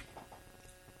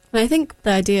 and I think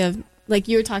the idea of, like,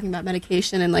 you were talking about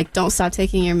medication and like, don't stop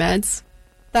taking your meds.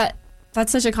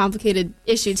 That's such a complicated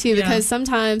issue too, because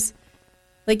sometimes,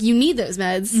 like, you need those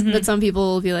meds, but some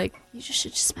people will be like, you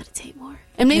should just meditate more.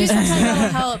 And maybe sometimes that'll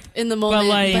help in the moment,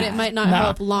 but it might not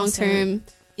help long-term.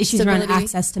 Issues around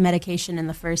access to medication in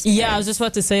the first place. Yeah, I was just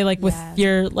about to say, like, with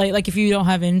your, like if you don't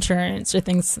have insurance or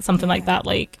something like that,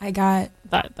 like, I got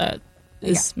that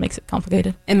makes it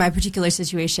complicated. In my particular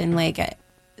situation, like,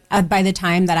 by the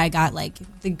time that I got, like,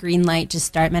 the green light to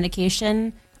start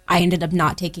medication, I ended up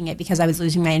not taking it because I was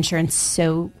losing my insurance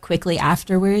so quickly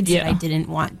afterwards that I didn't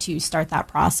want to start that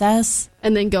process.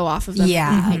 And then go off of them.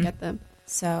 Yeah. And get them.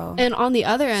 So. And on the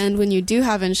other end, when you do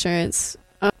have insurance,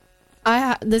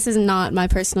 this is not my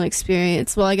personal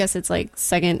experience. Well, I guess it's like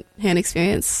second-hand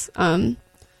experience.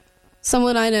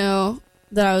 Someone I know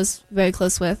that I was very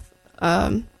close with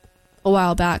a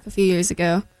while back, a few years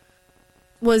ago,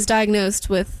 was diagnosed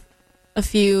with a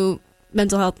few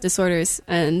mental health disorders,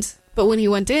 but when he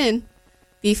went in,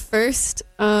 the first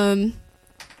he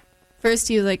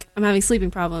was like, I'm having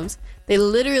sleeping problems. They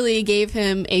literally gave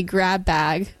him a grab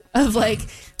bag of like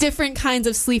different kinds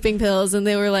of sleeping pills, and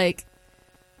they were like,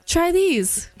 try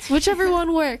these, whichever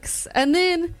one works. And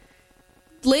then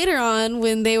later on,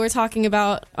 when they were talking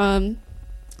about some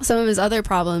of his other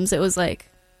problems, it was like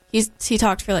he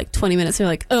talked for like 20 minutes. They're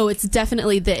like, oh, it's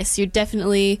definitely this. You're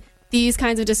definitely these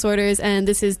kinds of disorders, and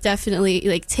this is definitely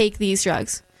like, take these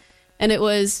drugs. And it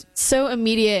was so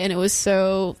immediate, and it was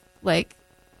so like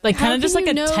kind of just like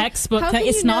a textbook.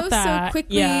 It's not that so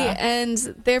quickly, and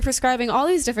they're prescribing all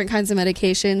these different kinds of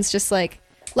medications, just like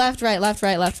left, right, left,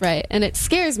 right, left, right. And it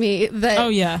scares me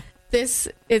that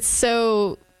it's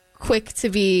so quick to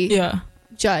be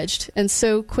judged and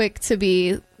so quick to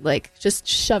be like, just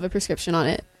shove a prescription on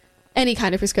it. Any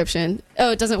kind of prescription.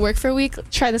 Oh, it doesn't work for a week?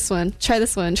 Try this one. Try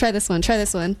this one. Try this one. Try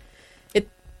this one.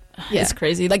 It's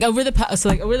crazy. Like over the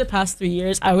past 3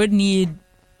 years, I would need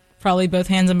probably both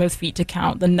hands and both feet to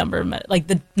count the number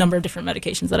of different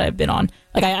medications that I've been on.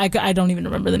 Like I don't even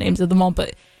remember the names of them all,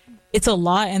 but it's a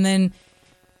lot. And then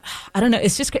I don't know.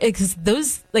 It's just because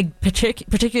those like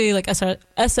particularly like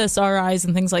SSRIs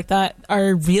and things like that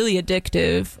are really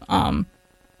addictive.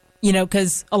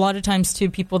 Because a lot of times too,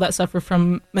 people that suffer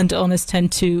from mental illness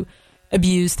tend to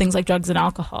abuse things like drugs and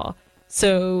alcohol.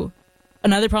 So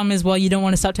another problem is, well, you don't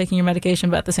want to stop taking your medication,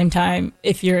 but at the same time,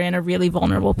 if you're in a really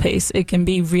vulnerable place, it can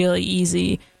be really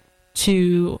easy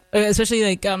to, especially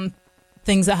like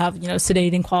things that have,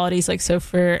 sedating qualities. Like, so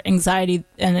for anxiety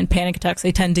and then panic attacks,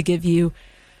 they tend to give you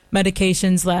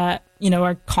medications that,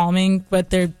 are calming, but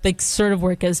they sort of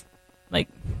work as like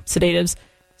sedatives.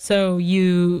 So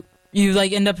you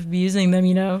like end up abusing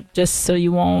them, just so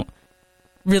you won't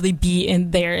really be in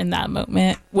that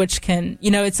moment, which can,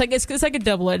 it's like a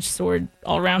double-edged sword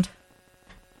all around.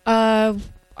 Our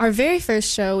very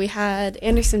first show, we had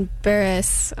Anderson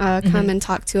Burris come and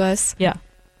talk to us. Yeah.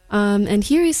 And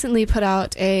he recently put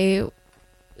out would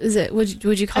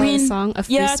you call it a song? A freestyle?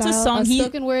 Yeah, it's a song.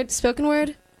 Spoken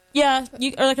word? Yeah,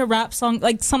 or like a rap song,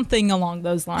 like something along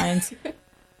those lines.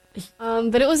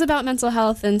 But it was about mental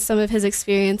health and some of his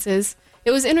experiences.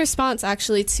 It was in response,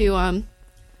 actually, to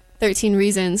 13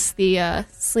 Reasons, the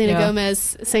Selena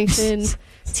Gomez sanctioned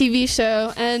TV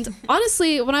show. And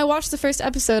honestly, when I watched the first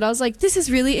episode, I was like, this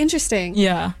is really interesting.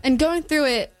 Yeah. And going through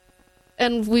it,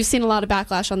 and we've seen a lot of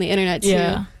backlash on the internet, too.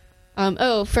 Yeah.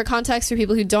 For context, for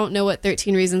people who don't know what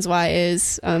 13 Reasons Why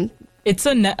is, it's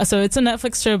a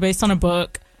Netflix show based on a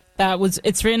book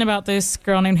it's written about this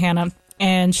girl named Hannah,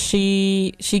 and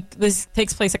this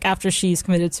takes place like after she's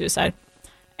committed suicide.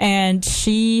 And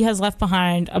she has left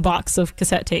behind a box of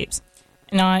cassette tapes.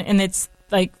 and it's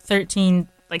like 13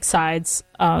 like sides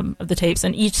of the tapes,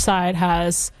 and each side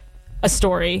has a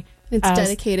story. It's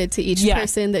dedicated to each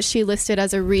person that she listed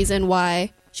as a reason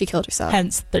why she killed herself.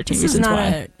 Hence 13 this reasons is not why.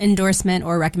 an endorsement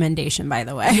or recommendation, by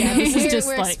the way. Yeah, this is just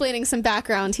we're like, explaining some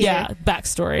background here. Yeah,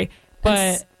 backstory.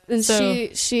 But and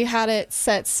she had it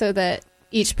set so that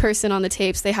each person on the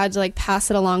tapes, they had to like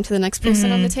pass it along to the next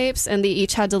person on the tapes, and they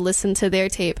each had to listen to their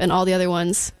tape and all the other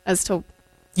ones as to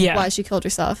why she killed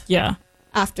herself. Yeah.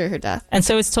 After her death. And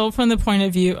so it's told from the point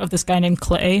of view of this guy named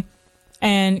Clay.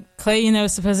 And Clay, you know,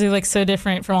 is supposedly like so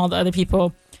different from all the other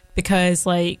people because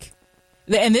like,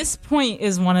 and this point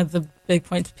is one of the big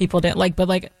points people didn't like, but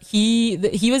like he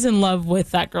was in love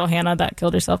with that girl Hannah that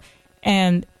killed herself,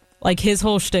 and like his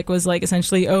whole shtick was like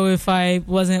essentially, oh, if I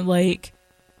wasn't like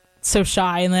so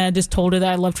shy and then I just told her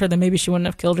that I loved her, then maybe she wouldn't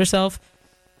have killed herself.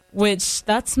 Which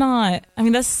that's not. I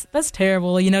mean, that's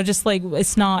terrible. You know, just like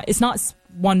it's not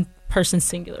one person's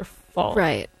singular fault,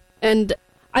 right? And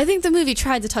I think the movie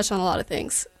tried to touch on a lot of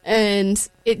things, and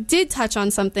it did touch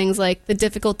on some things like the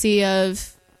difficulty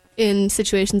of in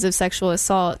situations of sexual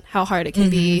assault, how hard it can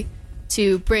be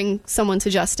to bring someone to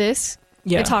justice.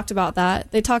 Yeah. They talked about that.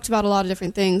 They talked about a lot of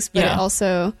different things, but it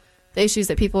also the issues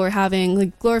that people were having,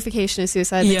 like glorification of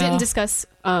suicide. They didn't discuss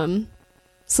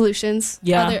solutions,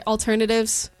 other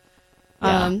alternatives.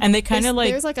 And they kind of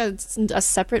like there's like a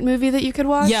separate movie that you could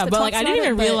watch. Yeah, but like I didn't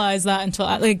even realize that until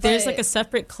like there's like a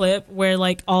separate clip where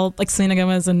like all like Selena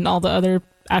Gomez and all the other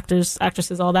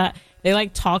actresses, all that they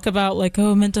like talk about like,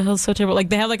 oh, mental health is so terrible. Like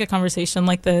they have like a conversation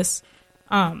like this,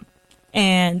 but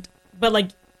like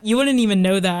you wouldn't even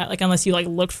know that like unless you like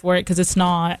looked for it because it's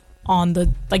not on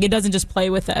the like it doesn't just play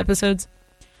with the episodes.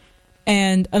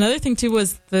 And another thing too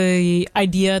was the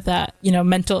idea that, you know,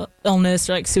 mental illness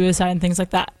or like suicide and things like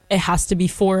that, it has to be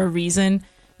for a reason,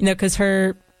 you know, because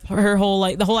her whole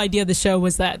like the whole idea of the show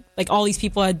was that like all these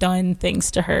people had done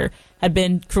things to her, had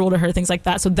been cruel to her, things like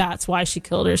that. So that's why she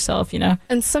killed herself, you know.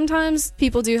 And sometimes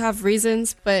people do have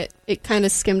reasons, but it kind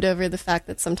of skimmed over the fact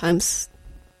that sometimes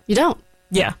you don't.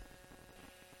 Yeah.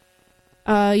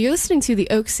 You're listening to the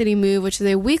Oak City Move, which is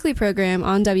a weekly program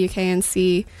on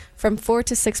WKNC from 4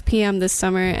 to 6 p.m. this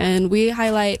summer, and we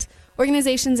highlight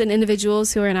organizations and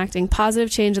individuals who are enacting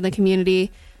positive change in the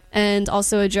community and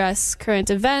also address current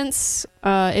events,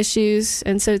 issues.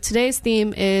 And so today's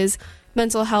theme is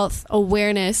mental health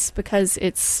awareness because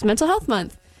it's Mental Health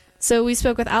Month. So we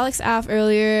spoke with Alex Aff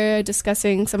earlier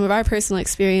discussing some of our personal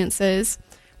experiences.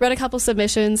 Read a couple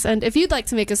submissions, and if you'd like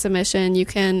to make a submission, you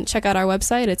can check out our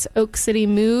website. It's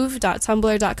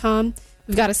oakcitymove.tumblr.com.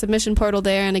 We've got a submission portal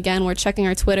there, and again, we're checking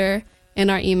our Twitter and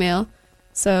our email,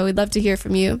 so we'd love to hear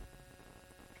from you.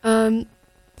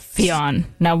 Fionn,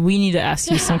 now we need to ask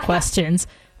you some questions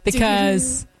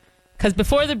because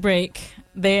before the break,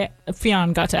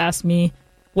 Fionn got to ask me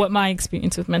what my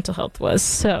experience with mental health was.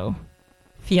 So,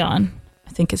 Fionn, I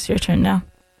think it's your turn now.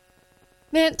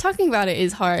 Man, talking about it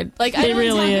is hard. Like it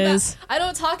really is. I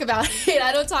don't talk about it.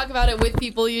 I don't talk about it with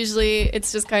people usually.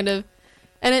 It's just kind of,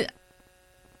 and it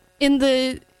in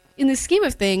the scheme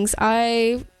of things,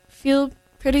 I feel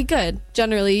pretty good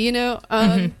generally. You know,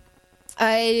 I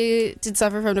did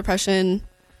suffer from depression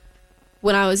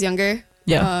when I was younger.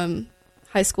 Yeah.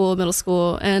 High school, middle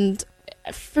school, and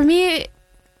for me,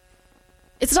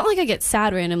 it's not like I get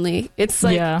sad randomly. It's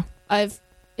like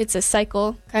it's a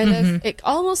cycle, kind of. It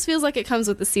almost feels like it comes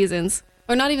with the seasons.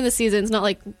 Or not even the seasons, not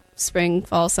like spring,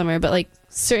 fall, summer, but like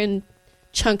certain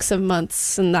chunks of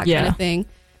months and that kind of thing.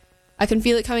 I can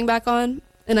feel it coming back on,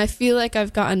 and I feel like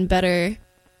I've gotten better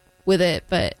with it,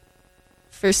 but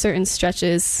for certain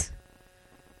stretches,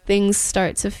 things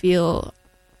start to feel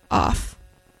off,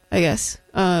 I guess.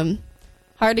 Hard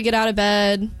to get out of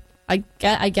bed. I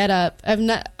get up.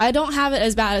 I don't have it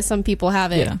as bad as some people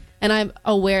have it, and I'm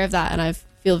aware of that, and I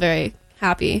feel very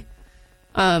happy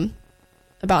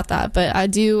about that. But I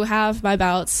do have my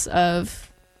bouts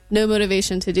of no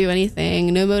motivation to do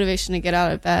anything, no motivation to get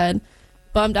out of bed,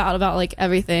 bummed out about like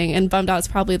everything, and bummed out is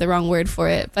probably the wrong word for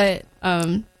it, but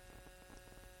and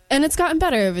it's gotten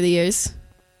better over the years.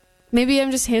 Maybe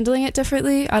I'm just handling it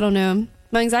differently. I don't know.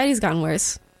 My anxiety's gotten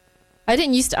worse. I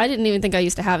didn't even think I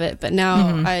used to have it, but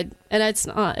now I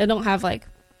don't have like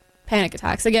panic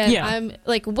attacks. Again, I'm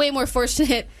like way more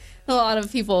fortunate than a lot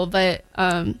of people, but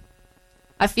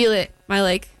I feel it.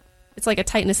 It's like a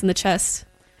tightness in the chest.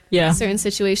 Yeah. In certain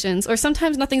situations, or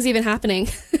sometimes nothing's even happening.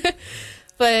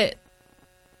 But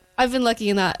I've been lucky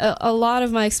in that a lot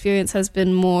of my experience has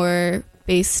been more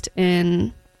based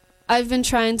in, I've been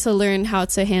trying to learn how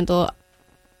to handle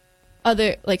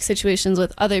other like situations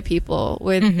with other people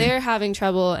where they're having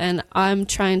trouble, and I'm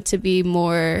trying to be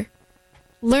more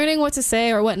learning what to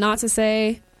say or what not to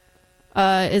say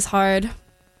is hard.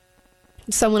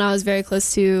 Someone I was very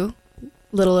close to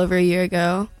a little over a year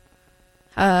ago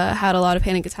had a lot of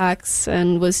panic attacks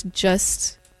and was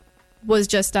just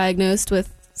diagnosed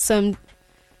with some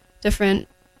different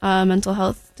mental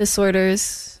health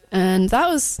disorders, and that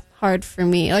was hard for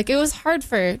me. Like, it was hard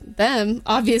for them,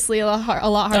 obviously a lot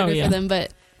harder for them,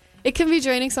 but it can be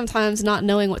draining sometimes not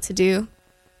knowing what to do.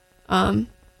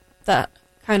 That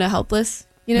kind of helpless,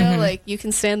 you know, like you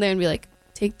can stand there and be like,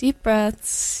 take deep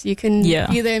breaths. You can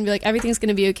be there and be like, everything's going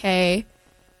to be okay.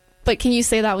 But can you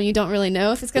say that when you don't really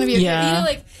know if it's going to be okay? You know,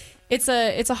 like it's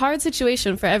a hard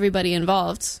situation for everybody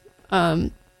involved. Or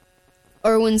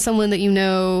when someone that you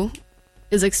know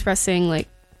is expressing like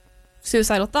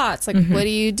suicidal thoughts, like what do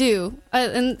you do?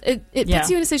 And it puts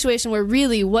you in a situation where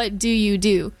really, what do?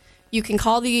 You can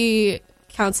call the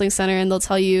counseling center and they'll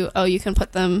tell you, oh, you can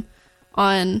put them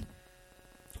on,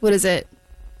 what is it?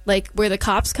 Like where the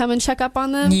cops come and check up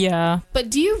on them. Yeah.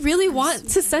 But do you really want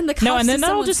to send the cops? No, and then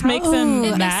that'll just make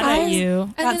them mad at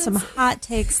you. Got some hot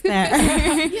takes there.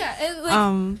 Yeah.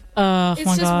 And like,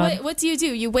 it's just what do?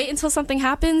 You wait until something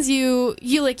happens. You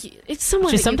like, it's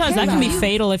someone. Sometimes that can be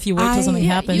fatal if you wait till something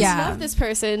happens. You love this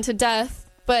person to death,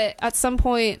 but at some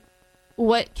point,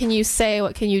 what can you say?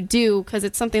 What can you do? Because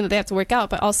it's something that they have to work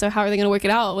out, but also how are they going to work it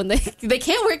out when they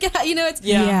can't work it out? You know,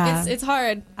 it's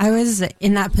hard. I was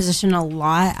in that position a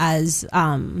lot as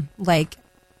like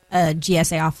a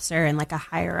GSA officer and like a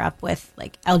higher up with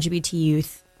like LGBT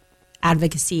youth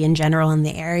advocacy in general in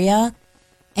the area.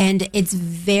 And it's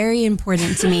very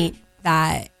important to me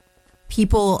that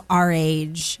people our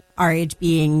age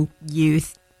being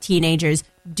youth, teenagers,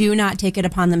 do not take it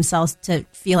upon themselves to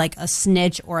feel like a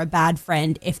snitch or a bad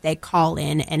friend if they call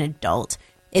in an adult.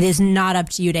 It is not up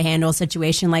to you to handle a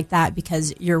situation like that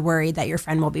because you're worried that your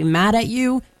friend will be mad at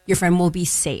you. Your friend will be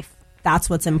safe. That's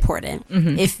what's important.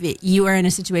 If you are in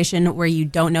a situation where you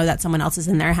don't know that someone else is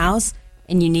in their house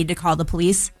and you need to call the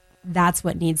police, that's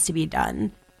what needs to be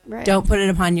done. Right. Don't put it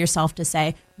upon yourself to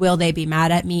say, will they be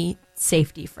mad at me?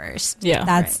 Safety first. Yeah,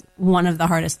 that's one of the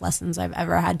hardest lessons I've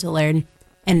ever had to learn.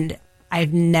 And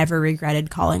I've never regretted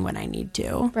calling when I need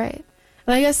to. Right.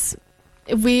 And I guess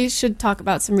we should talk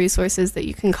about some resources that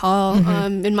you can call.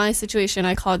 In my situation,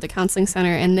 I called the counseling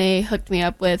center and they hooked me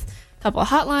up with a couple of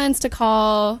hotlines to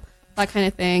call, that kind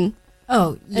of thing.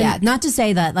 Oh, yeah. And not to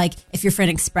say that, like, if your friend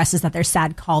expresses that they're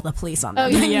sad, call the police on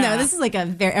them. No, this is like a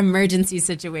very emergency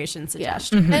situation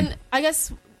suggestion. And I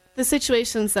guess the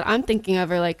situations that I'm thinking of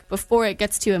are like before it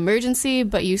gets to emergency,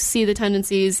 but you see the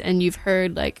tendencies and you've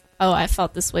heard like, oh, I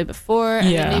felt this way before.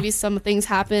 And then maybe some things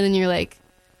happen and you're like,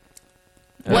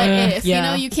 what if? You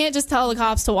know, you can't just tell the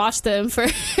cops to watch them for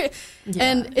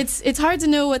and it's hard to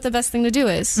know what the best thing to do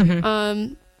is.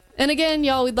 And again,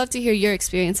 y'all, we'd love to hear your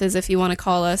experiences. If you want to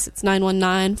call us, it's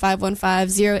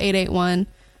 919-515-0881.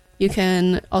 You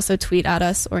can also tweet at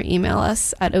us or email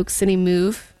us at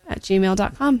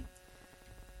oakcitymove@gmail.com.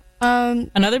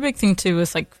 Another big thing too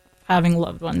is like having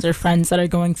loved ones or friends that are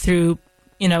going through,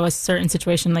 you know, a certain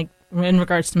situation, like in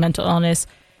regards to mental illness,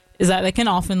 is that they can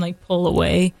often like pull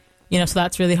away, you know, so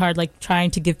that's really hard, like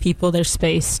trying to give people their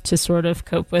space to sort of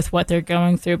cope with what they're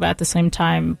going through, but at the same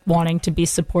time wanting to be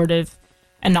supportive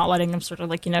and not letting them sort of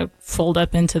like, you know, fold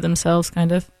up into themselves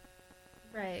kind of.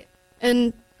 Right.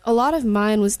 And a lot of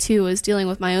mine was dealing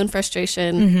with my own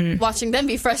frustration, watching them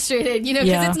be frustrated, you know,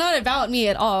 because it's not about me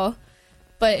at all.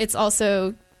 But it's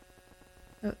also,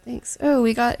 oh, thanks. Oh,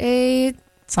 we got a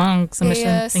song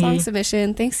submission. Song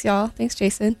submission. Thanks, y'all. Thanks,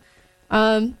 Jason.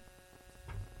 But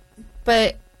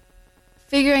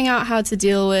figuring out how to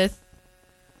deal with,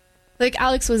 like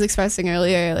Alex was expressing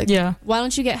earlier, like, why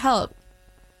don't you get help?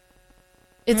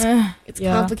 It's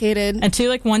complicated. And too,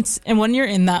 like when you're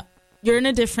in that, you're in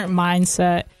a different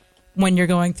mindset when you're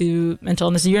going through mental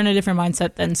illness. You're in a different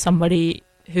mindset than somebody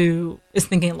who is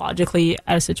thinking logically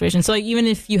at a situation. So like even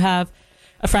if you have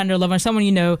a friend or loved one, someone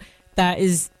you know that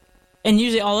is, and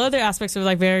usually all other aspects are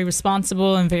like very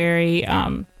responsible and very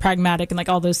pragmatic and like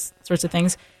all those sorts of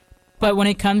things. But when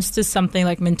it comes to something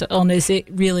like mental illness, it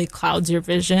really clouds your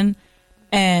vision,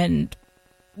 and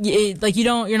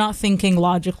you're not thinking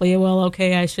logically. Well,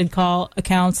 okay, I should call a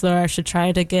counselor. I should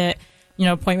try to get, you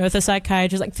know, appointment with a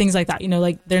psychiatrist, like things like that. You know,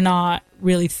 like they're not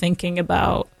really thinking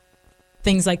about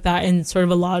things like that in sort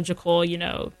of a logical, you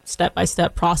know,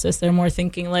 step-by-step process. They're more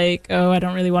thinking like, oh, I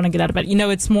don't really want to get out of bed. You know,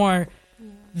 it's more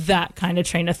that kind of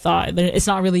train of thought. It's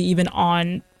not really even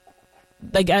on,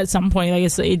 like at some point, I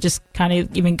guess it just kind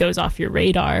of even goes off your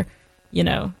radar, you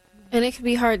know. And it can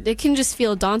be hard. It can just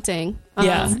feel daunting.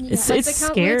 It's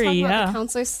scary,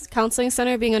 the counseling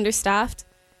center being understaffed.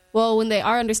 well, when they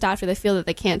are understaffed or they feel that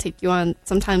they can't take you on,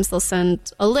 sometimes they'll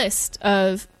send a list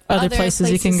of other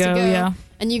places you can go, yeah.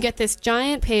 And you get this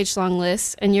giant page-long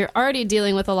list, and you're already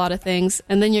dealing with a lot of things,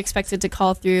 and then you're expected to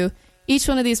call through each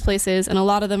one of these places, and a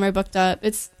lot of them are booked up.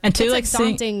 It's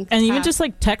daunting. And even just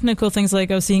like technical things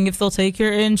like seeing if they'll take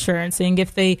your insurance, seeing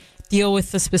if they deal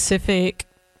with the specific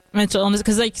mental illness.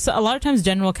 Because like so a lot of times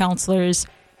general counselors,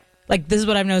 like this is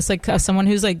what I've noticed, like someone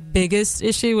whose like biggest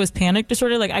issue was panic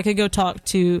disorder, like I could go talk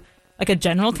to like a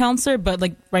general counselor, but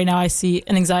like right now I see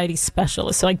an anxiety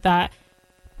specialist. So like that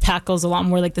tackles a lot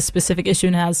more like the specific issue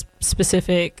and has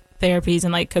specific therapies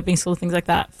and like coping skills, things like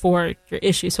that for your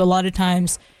issue. So a lot of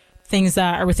times things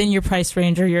that are within your price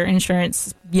range or your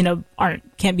insurance, you know,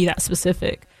 can't be that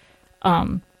specific.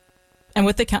 And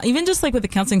with even just like with the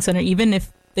counseling center, even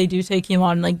if they do take you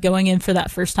on, like going in for that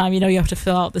first time, you know, you have to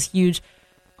fill out this huge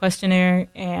questionnaire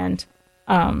and,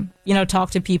 you know,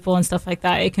 talk to people and stuff like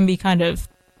that. It can be kind of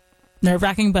nerve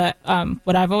wracking, but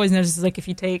what I've always noticed is like if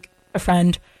you take a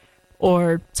friend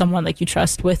or someone like you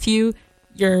trust with you,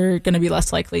 you're going to be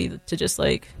less likely to just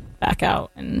like back out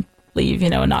and leave, you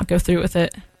know, and not go through with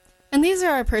it. And these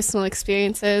are our personal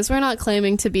experiences. We're not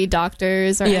claiming to be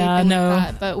doctors or anything like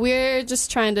that, but we're just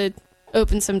trying to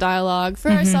open some dialogue for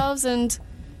ourselves, and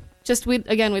just we'd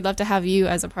love to have you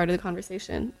as a part of the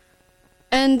conversation.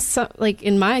 And so, like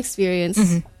in my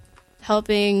experience,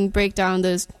 helping break down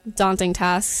those daunting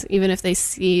tasks, even if they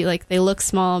see like they look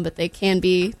small, but they can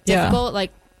be difficult,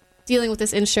 like dealing with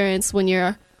this insurance when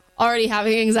you're already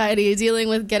having anxiety, dealing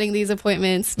with getting these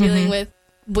appointments, dealing with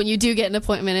when you do get an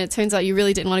appointment, it turns out you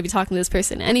really didn't want to be talking to this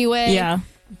person anyway. Yeah.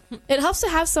 It helps to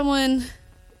have someone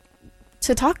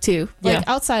to talk to, like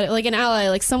outside, like an ally,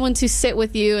 like someone to sit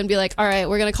with you and be like, all right,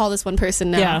 we're going to call this one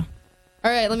person now. Yeah.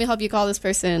 All right, let me help you call this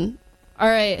person. All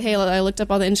right, hey, I looked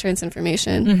up all the insurance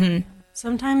information.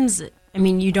 Sometimes, I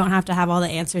mean, you don't have to have all the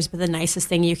answers, but the nicest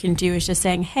thing you can do is just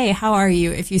saying, hey, how are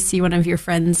you? If you see one of your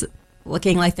friends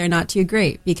looking like they're not too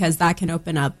great, because that can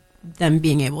open up them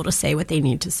being able to say what they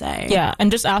need to say. Yeah,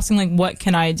 and just asking like, what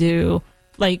can I do?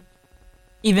 Like,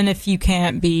 even if you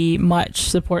can't be much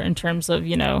support in terms of,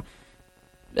 you know,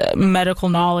 medical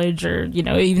knowledge, or, you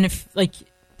know, even if like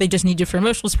they just need you for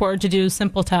emotional support or to do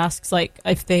simple tasks, like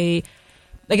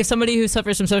if somebody who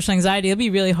suffers from social anxiety, it'll be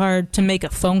really hard to make a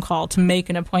phone call, to make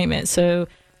an appointment. So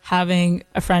having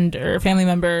a friend or a family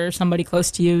member or somebody close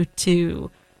to you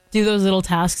to do those little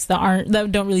tasks that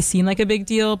don't really seem like a big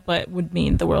deal, but would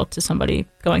mean the world to somebody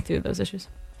going through those issues.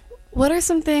 What are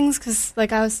some things, because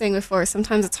like I was saying before,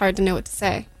 sometimes it's hard to know what to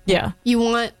say. Yeah. You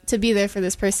want to be there for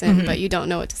this person, but you don't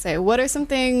know what to say. What are some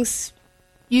things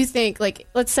you think, like,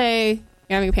 let's say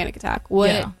you're having a panic attack.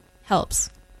 What helps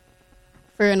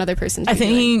for another person to I be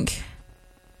doing? think,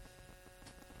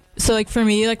 so like for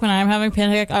me, like when I'm having a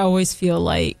panic attack, I always feel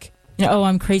like, you know, oh,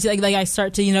 I'm crazy. Like I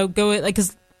start to, you know, go like,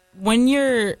 because when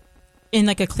you're in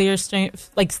like a clear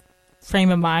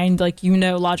frame of mind, like, you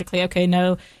know, logically, okay,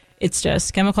 no, it's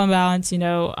just chemical imbalance, you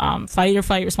know, fight or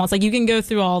flight response. Like you can go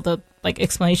through all the like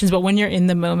explanations, but when you're in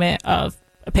the moment of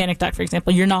a panic attack, for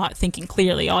example, you're not thinking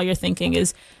clearly. All you're thinking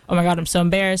is, oh my God, I'm so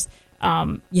embarrassed.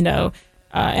 You know,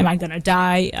 am I going to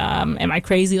die? Am I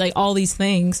crazy? Like all these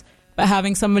things. But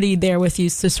having somebody there with you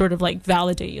to sort of like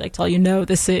validate you, like tell you, no,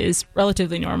 this is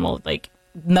relatively normal. Like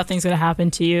nothing's going to happen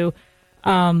to you.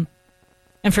 And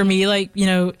for me, like, you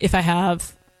know, if I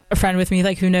have a friend with me,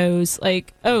 like who knows,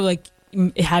 like, oh, like,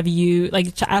 have you,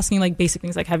 like asking like basic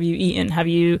things like, have you eaten? Have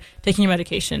you taken your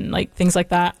medication? Like things like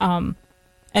that.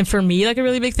 And for me, like a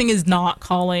really big thing is not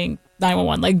calling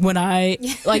 911. Like when I,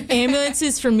 like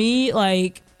ambulances for me,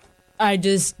 like I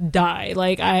just die.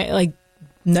 Like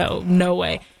no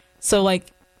way. So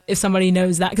like if somebody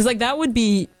knows that, because like that would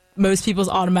be most people's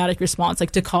automatic response,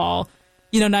 like to call,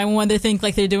 you know, 911. They think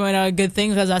like they're doing a good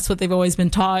thing because that's what they've always been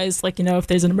taught, is like, you know, if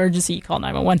there's an emergency, you call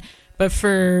 911. But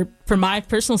for my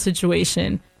personal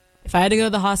situation, if I had to go to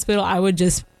the hospital, I would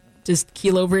just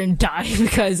keel over and die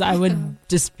because I would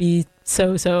just be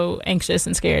so anxious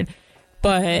and scared.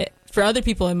 But for other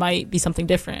people, it might be something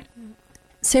different.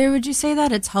 Sarah, would you say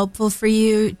that it's helpful for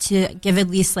you to give at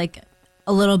least like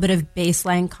a little bit of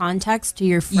baseline context to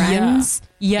your friends?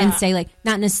 Yeah. And say like,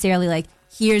 not necessarily like,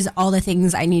 here's all the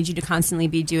things I need you to constantly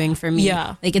be doing for me.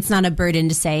 Yeah. Like it's not a burden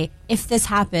to say, if this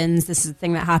happens, this is the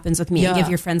thing that happens with me. Yeah. And give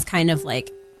your friends kind of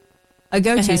like a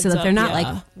go-to so that they're not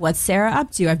like, what's Sarah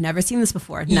up to? I've never seen this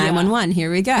before. 911, here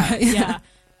we go. Yeah.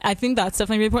 I think that's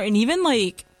definitely really important. And even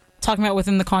like talking about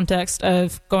within the context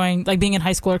of going, like being in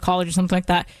high school or college or something like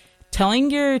that, telling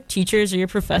your teachers or your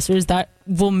professors, that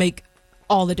will make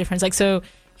all the difference. Like, so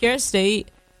here at State,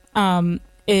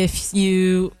 if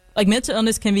you like mental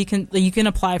illness can be you can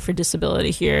apply for disability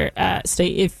here at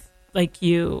state if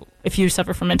you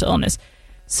suffer from mental illness.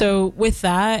 So with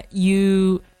that,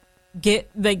 you get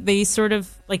like they sort of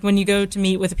like when you go to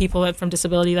meet with the people from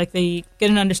disability, like they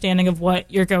get an understanding of what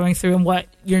you're going through and what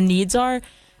your needs are,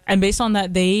 and based on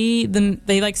that, they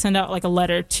like send out like a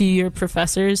letter to your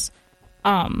professors,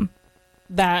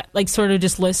 that like sort of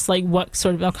just lists like what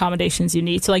sort of accommodations you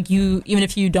need. So like you, even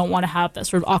if you don't want to have that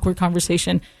sort of awkward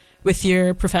conversation with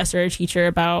your professor or teacher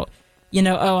about,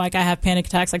 oh, like I have panic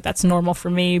attacks, like that's normal for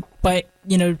me, but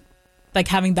like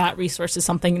having that resource is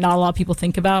something not a lot of people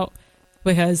think about,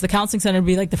 because the counseling center would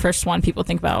be like the first one people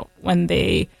think about when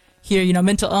they hear,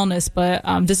 mental illness, but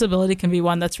disability can be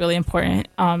one that's really important.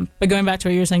 But going back to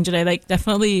what you were saying today, like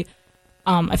definitely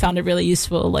I found it really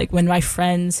useful, like when my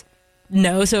friends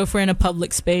know, so if we're in a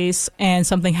public space and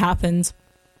something happens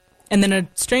and then a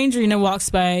stranger, walks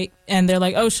by and they're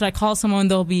like, oh, should I call someone?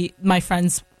 My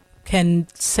friends can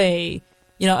say,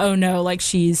 oh no, like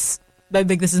she's, like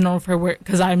this is normal for her,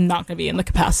 because I'm not going to be in the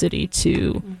capacity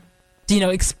to,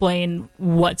 explain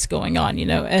what's going on,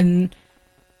 and,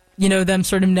 them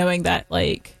sort of knowing that,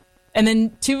 like, and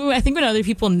then too, I think when other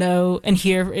people know and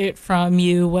hear it from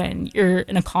you when you're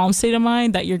in a calm state of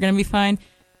mind that you're going to be fine,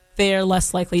 they're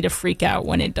less likely to freak out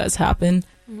when it does happen.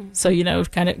 Mm-hmm. So,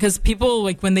 kind of, because people,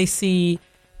 like, when they see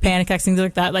panic attacks, things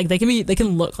like that, like, they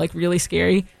can look, like, really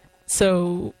scary.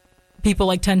 So people,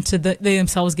 like, tend to, they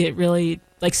themselves get really,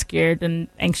 like, scared and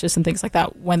anxious and things like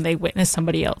that when they witness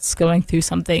somebody else going through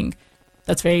something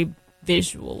that's very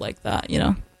visual like that,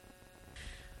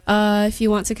 If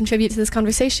you want to contribute to this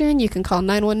conversation, you can call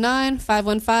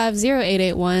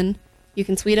 919-515-0881. You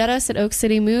can tweet at us at Oak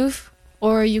City Move,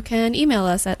 or you can email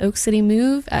us at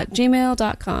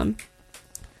oakcitymove@gmail.com.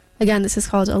 Again, this is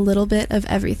called A Little Bit of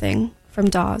Everything from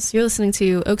Dawes. You're listening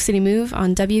to Oak City Move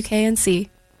on WKNC.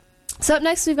 So up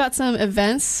next, we've got some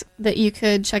events that you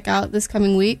could check out this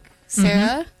coming week.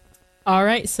 Sarah? All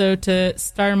right, so to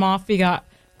start them off, we got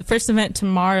the first event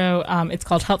tomorrow. It's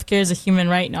called Healthcare is a Human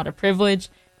Right, Not a Privilege,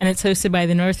 and it's hosted by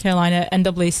the North Carolina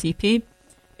NAACP.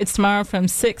 It's tomorrow from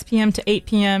 6 p.m. to 8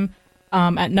 p.m.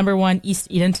 At number 1 East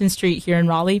Edenton Street here in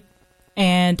Raleigh.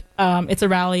 And it's a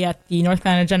rally at the North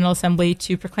Carolina General Assembly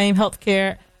to proclaim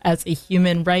healthcare as a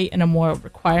human right and a moral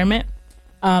requirement.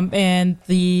 And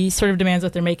the sort of demands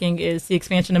that they're making is the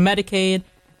expansion of Medicaid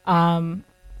and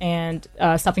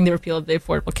stopping the repeal of the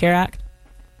Affordable Care Act.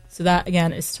 So that,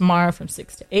 again, is tomorrow from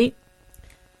 6 to 8.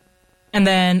 And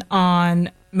then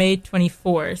on May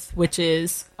 24th, which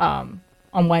is on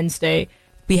Wednesday,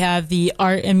 we have the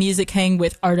Art and Music Hang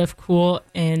with Art of Cool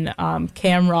in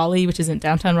KM Raleigh, which is in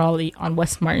downtown Raleigh on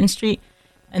West Martin Street.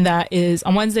 And that is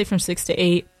on Wednesday from 6 to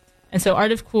 8. And so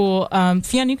Art of Cool,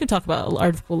 Fionn, you could talk about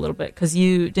Art of Cool a little bit, because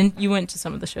you went to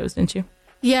some of the shows, didn't you?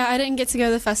 Yeah, I didn't get to go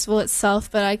to the festival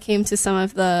itself, but I came to some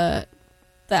of the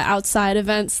outside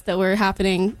events that were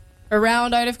happening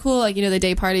around Art of Cool, like, the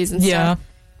day parties and stuff.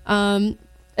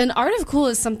 And Art of Cool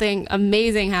is something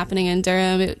amazing happening in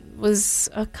Durham. It was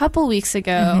a couple weeks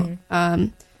ago.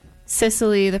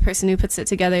 Cicely, the person who puts it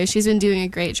together, she's been doing a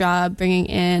great job bringing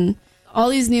in all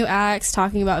these new acts,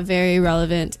 talking about very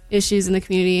relevant issues in the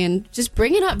community and just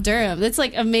bringing up Durham. That's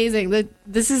like amazing.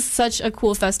 This is such a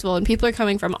cool festival, and people are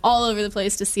coming from all over the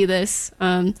place to see this.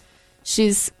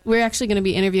 We're actually going to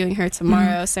be interviewing her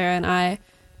tomorrow, Sarah and I,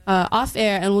 off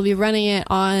air, and we'll be running it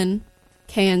on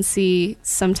KNC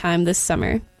sometime this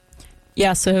summer.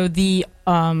 Yeah, so the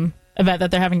event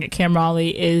that they're having at KM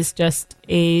Raleigh is just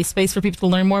a space for people to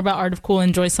learn more about Art of Cool,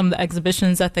 enjoy some of the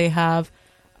exhibitions that they have.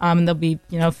 And there'll be,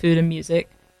 food and music.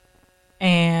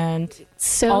 And it's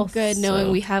so also good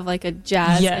knowing we have like a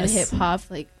jazz and hip hop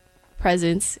like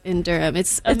presence in Durham.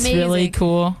 It's amazing. It's really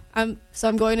cool. So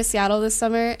I'm going to Seattle this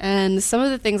summer, and some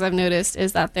of the things I've noticed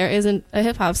is that there isn't a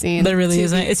hip hop scene. There really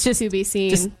isn't. It's just to be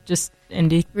seen. Just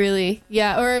indie. Really,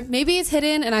 yeah. Or maybe it's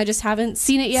hidden, and I just haven't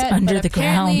seen it yet. It's under the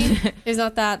ground. There's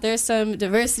not that. There's some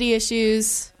diversity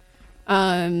issues,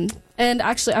 and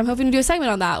actually, I'm hoping to do a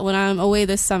segment on that when I'm away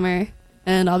this summer,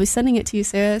 and I'll be sending it to you,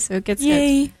 Sarah. So it gets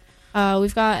Yay.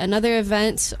 We've got another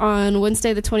event on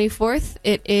Wednesday the 24th.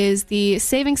 It is the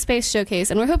Saving Space Showcase,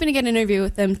 and we're hoping to get an interview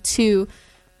with them too.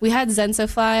 We had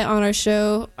Zensofly on our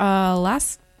show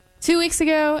last 2 weeks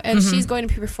ago, and she's going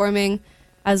to be performing,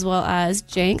 as well as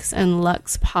Jenks and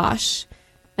Lux Posh.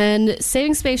 And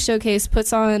Saving Space Showcase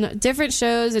puts on different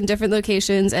shows in different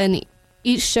locations, and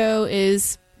each show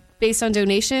is based on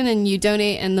donation, and you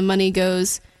donate, and the money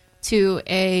goes to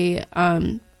a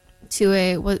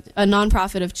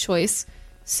nonprofit of choice.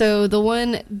 So the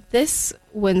one this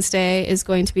Wednesday is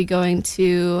going to be going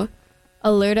to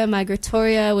Alerta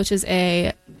Migratoria, which is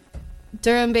a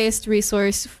Durham-based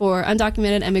resource for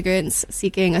undocumented immigrants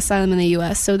seeking asylum in the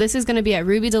U.S. So this is going to be at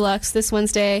Ruby Deluxe this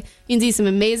Wednesday. You can see some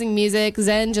amazing music.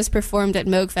 Zen just performed at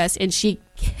Moogfest, and she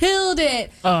killed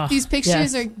it. These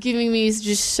pictures are giving me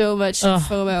just so much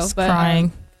FOMO. But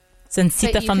crying.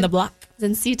 Zencita from the block.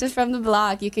 Zencita from the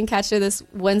block. You can catch her this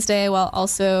Wednesday while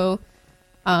also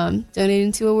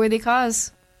donating to a worthy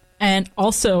cause. And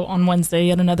also on Wednesday,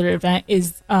 yet another event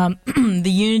is the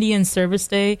Unity and Service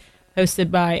Day,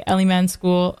 hosted by Eliman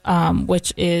School,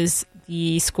 which is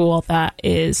the school that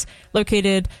is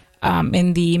located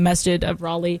in the Masjid of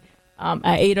Raleigh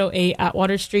at 808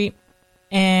 Atwater Street.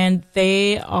 And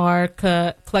they are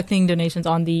collecting donations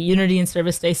on the Unity and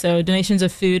Service Day. So donations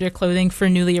of food or clothing for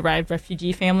newly arrived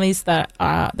refugee families that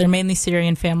they're mainly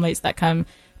Syrian families that come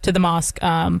to the mosque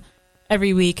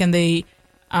every week, and they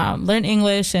learn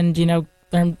English and,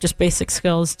 learn just basic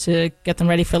skills to get them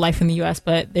ready for life in the U.S.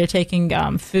 But they're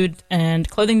taking food and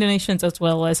clothing donations as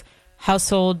well as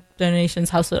household donations,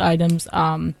 household items,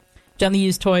 gently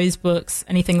used toys, books,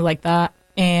 anything like that.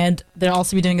 And they'll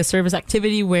also be doing a service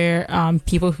activity where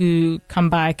people who come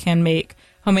by can make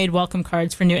homemade welcome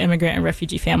cards for new immigrant and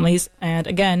refugee families. And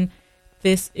again,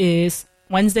 this is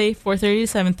Wednesday, 4:30 to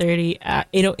 7:30 at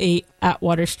 808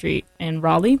 Atwater Street in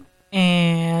Raleigh.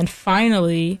 And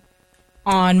finally,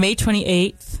 on May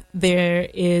 28th, there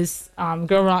is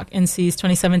Girl Rock NC's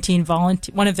 2017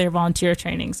 one of their volunteer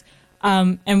trainings.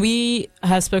 And we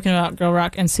have spoken about Girl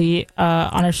Rock NC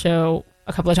on our show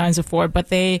a couple of times before,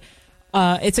 but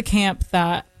it's a camp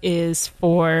that is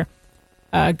for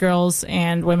girls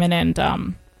and women and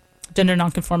gender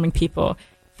nonconforming people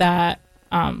that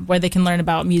where they can learn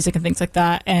about music and things like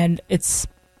that. And it's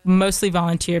mostly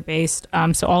volunteer based.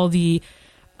 So all the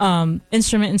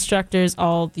instrument instructors,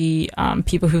 all the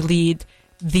people who lead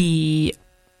the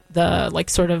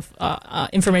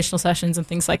informational sessions and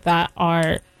things like that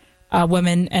are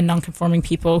women and nonconforming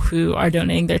people who are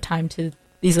donating their time to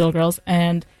these little girls.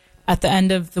 And at the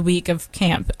end of the week of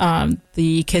camp,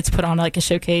 the kids put on a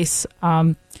showcase,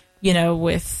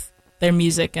 with their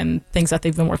music and things that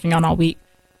they've been working on all week.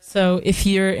 So if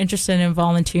you're interested in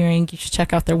volunteering, you should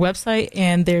check out their website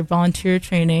and their volunteer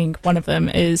training. One of them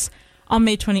is on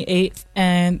May 28th,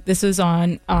 and this is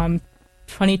on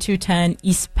 2210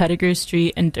 East Pettigrew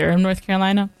Street in Durham, North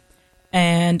Carolina.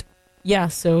 And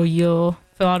so you'll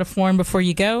fill out a form before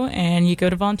you go, and you go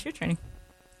to volunteer training.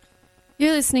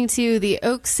 You're listening to the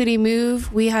Oak City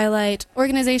Move. We highlight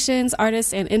organizations,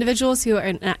 artists, and individuals who are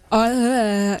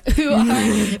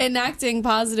enacting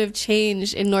positive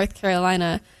change in North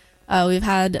Carolina. We've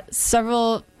had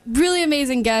several really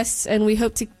amazing guests, and we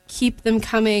hope to keep them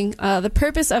coming. The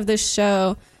purpose of this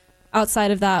show, outside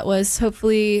of that, was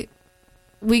hopefully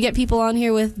we get people on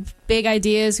here with big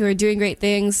ideas who are doing great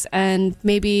things, and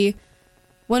maybe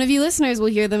one of you listeners will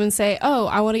hear them and say, oh,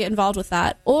 I want to get involved with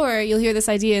that. Or you'll hear this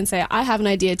idea and say, I have an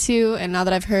idea too, and now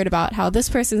that I've heard about how this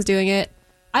person's doing it,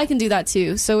 I can do that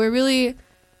too. So we're really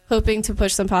hoping to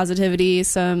push some positivity,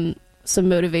 some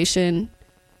motivation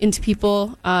into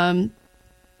people.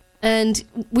 And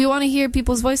we want to hear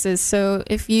people's voices. So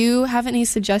if you have any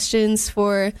suggestions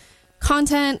for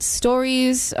content,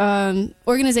 stories,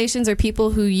 organizations, or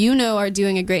people who you know are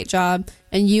doing a great job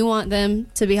and you want them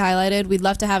to be highlighted, we'd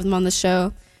love to have them on the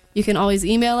show. You can always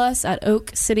email us at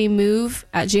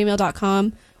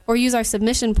oakcitymove@gmail.com or use our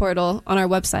submission portal on our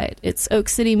website. It's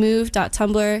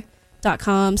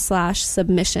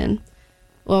oakcitymove.tumblr.com/submission.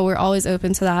 Well, we're always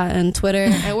open to that, and Twitter,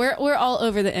 and we're all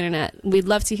over the internet. We'd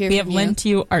love to hear from you. We have lent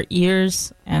you our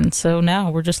ears, and so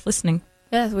now we're just listening.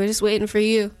 Yeah, we're just waiting for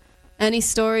you. Any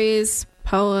stories,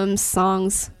 poems,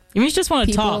 songs? You just want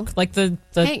to talk, like the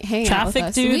hang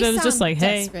traffic dude that was just like,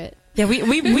 hey. Desperate. Yeah, we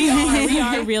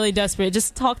are really desperate.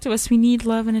 Just talk to us. We need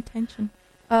love and attention.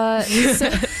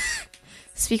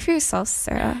 Speak for yourself,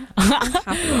 Sarah. I'm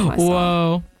happy with myself.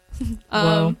 Whoa.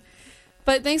 Whoa.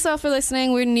 But thanks all for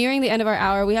listening. We're nearing the end of our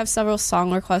hour. We have several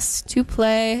song requests to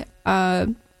play.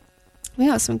 We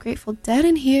got some Grateful Dead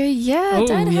in here. Yeah,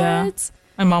 Deadheads.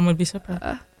 My mom would be so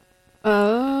proud.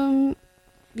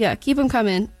 Yeah, keep them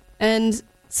coming. And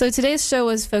so today's show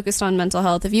was focused on mental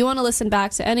health. If you want to listen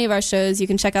back to any of our shows, you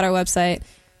can check out our website.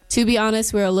 To be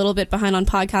honest, we're a little bit behind on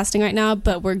podcasting right now,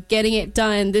 but we're getting it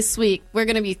done this week. We're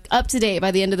going to be up to date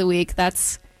by the end of the week.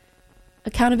 That's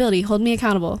accountability. Hold me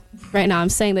accountable. Right now, I'm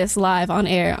saying this live on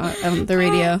air on the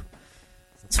radio.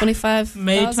 25,000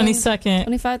 May 22nd.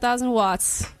 25,000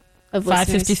 watts of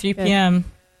 5:53 p.m.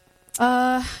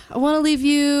 I want to leave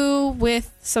you with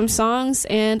some songs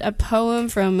and a poem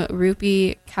from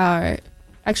Rupi Kaur.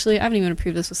 Actually, I haven't even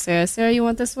approved this with Sarah. Sarah, you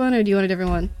want this one or do you want a different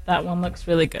one? That one looks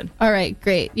really good. All right,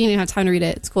 great. You didn't have time to read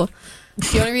it. It's cool.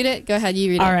 If you want to read it, go ahead.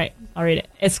 You read it. All right, I'll read it.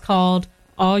 It's called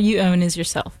All You Own Is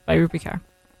Yourself by Rupi Kaur.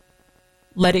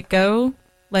 Let it go,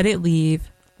 let it leave,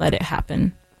 let it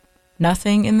happen.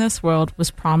 Nothing in this world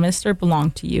was promised or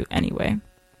belonged to you anyway.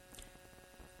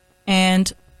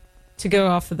 And to go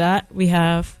off of that, we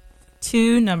have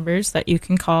 2 numbers that you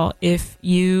can call if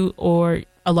you or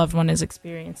a loved one is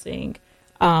experiencing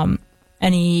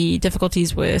any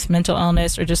difficulties with mental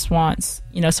illness or just wants,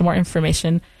 some more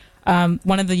information.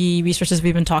 One of the resources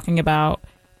we've been talking about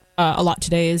a lot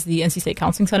today is the NC State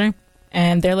Counseling Center,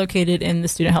 and they're located in the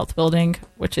Student Health Building,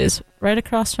 which is right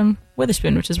across from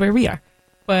Witherspoon, which is where we are.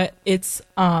 But it's,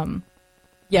 you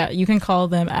can call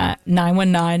them at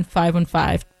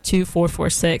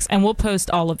 919-515-2446, and we'll post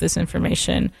all of this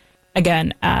information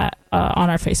again at on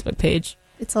our Facebook page.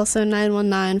 It's also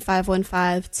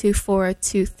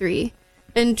 919-515-2423.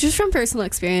 And just from personal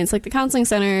experience, like the counseling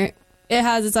center, it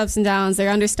has its ups and downs.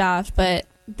 They're understaffed, but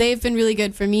they've been really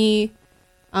good for me.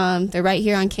 They're right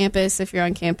here on campus if you're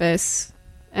on campus.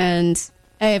 And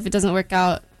hey, if it doesn't work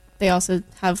out, they also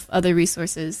have other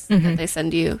resources that they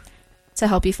send you to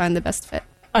help you find the best fit.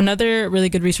 Another really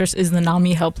good resource is the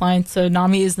NAMI helpline. So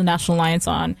NAMI is the National Alliance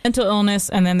on Mental Illness,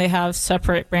 and then they have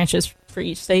separate branches for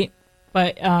each state.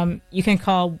 But you can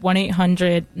call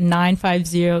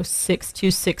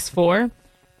 1-800-950-6264,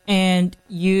 and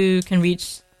you can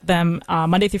reach them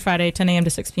Monday through Friday, 10 a.m. to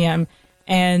 6 p.m.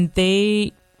 And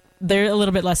they're a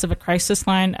little bit less of a crisis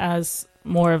line, as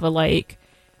more of a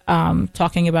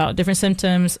talking about different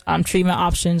symptoms, treatment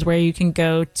options, where you can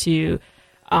go to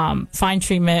find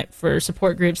treatment for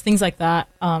support groups, things like that.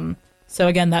 So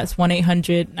again, that's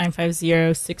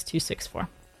 1-800-950-6264.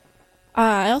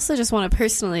 I also just want to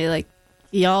personally,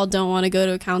 y'all don't want to go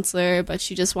to a counselor, but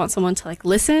you just want someone to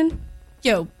listen.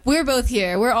 Yo, we're both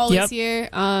here. We're always here.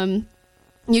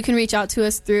 You can reach out to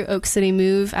us through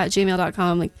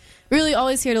oakcitymove@gmail.com. Really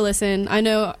always here to listen. I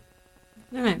know.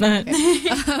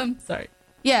 Sorry.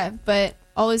 Yeah, but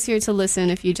always here to listen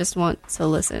if you just want to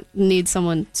listen. Need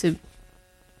someone to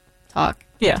talk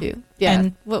to. Yeah.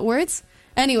 And what words?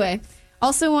 Anyway,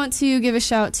 also want to give a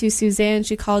shout to Suzanne.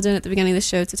 She called in at the beginning of the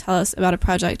show to tell us about a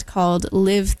project called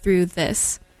Live Through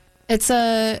This. It's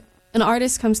an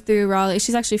artist comes through Raleigh.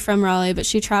 She's actually from Raleigh, but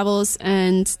she travels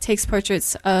and takes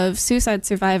portraits of suicide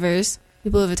survivors,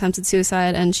 people who have attempted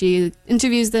suicide, and she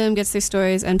interviews them, gets their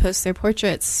stories, and posts their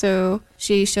portraits. So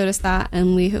she showed us that,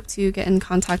 and we hope to get in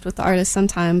contact with the artist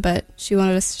sometime, but she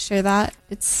wanted us to share that.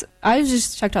 I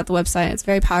just checked out the website. It's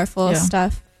very powerful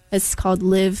stuff. It's called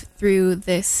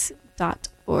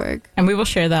livethroughthis.org. And we will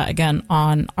share that again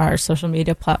on our social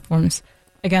media platforms.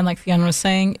 Again, like Fionn was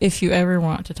saying, if you ever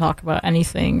want to talk about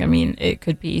anything, it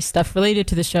could be stuff related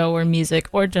to the show or music,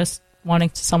 or just wanting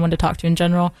someone to talk to in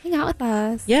general. Hang out with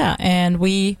us. Yeah, and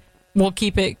we will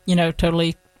keep it,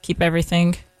 totally keep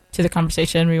everything to the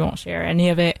conversation. We won't share any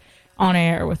of it on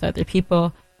air or with other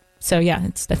people. So yeah,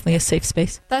 it's definitely a safe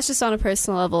space. That's just on a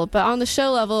personal level. But on the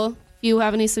show level, if you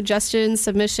have any suggestions,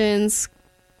 submissions,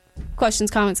 questions,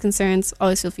 comments, concerns,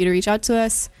 always feel free to reach out to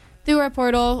us through our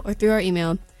portal or through our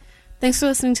email. Thanks for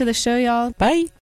listening to the show, y'all. Bye.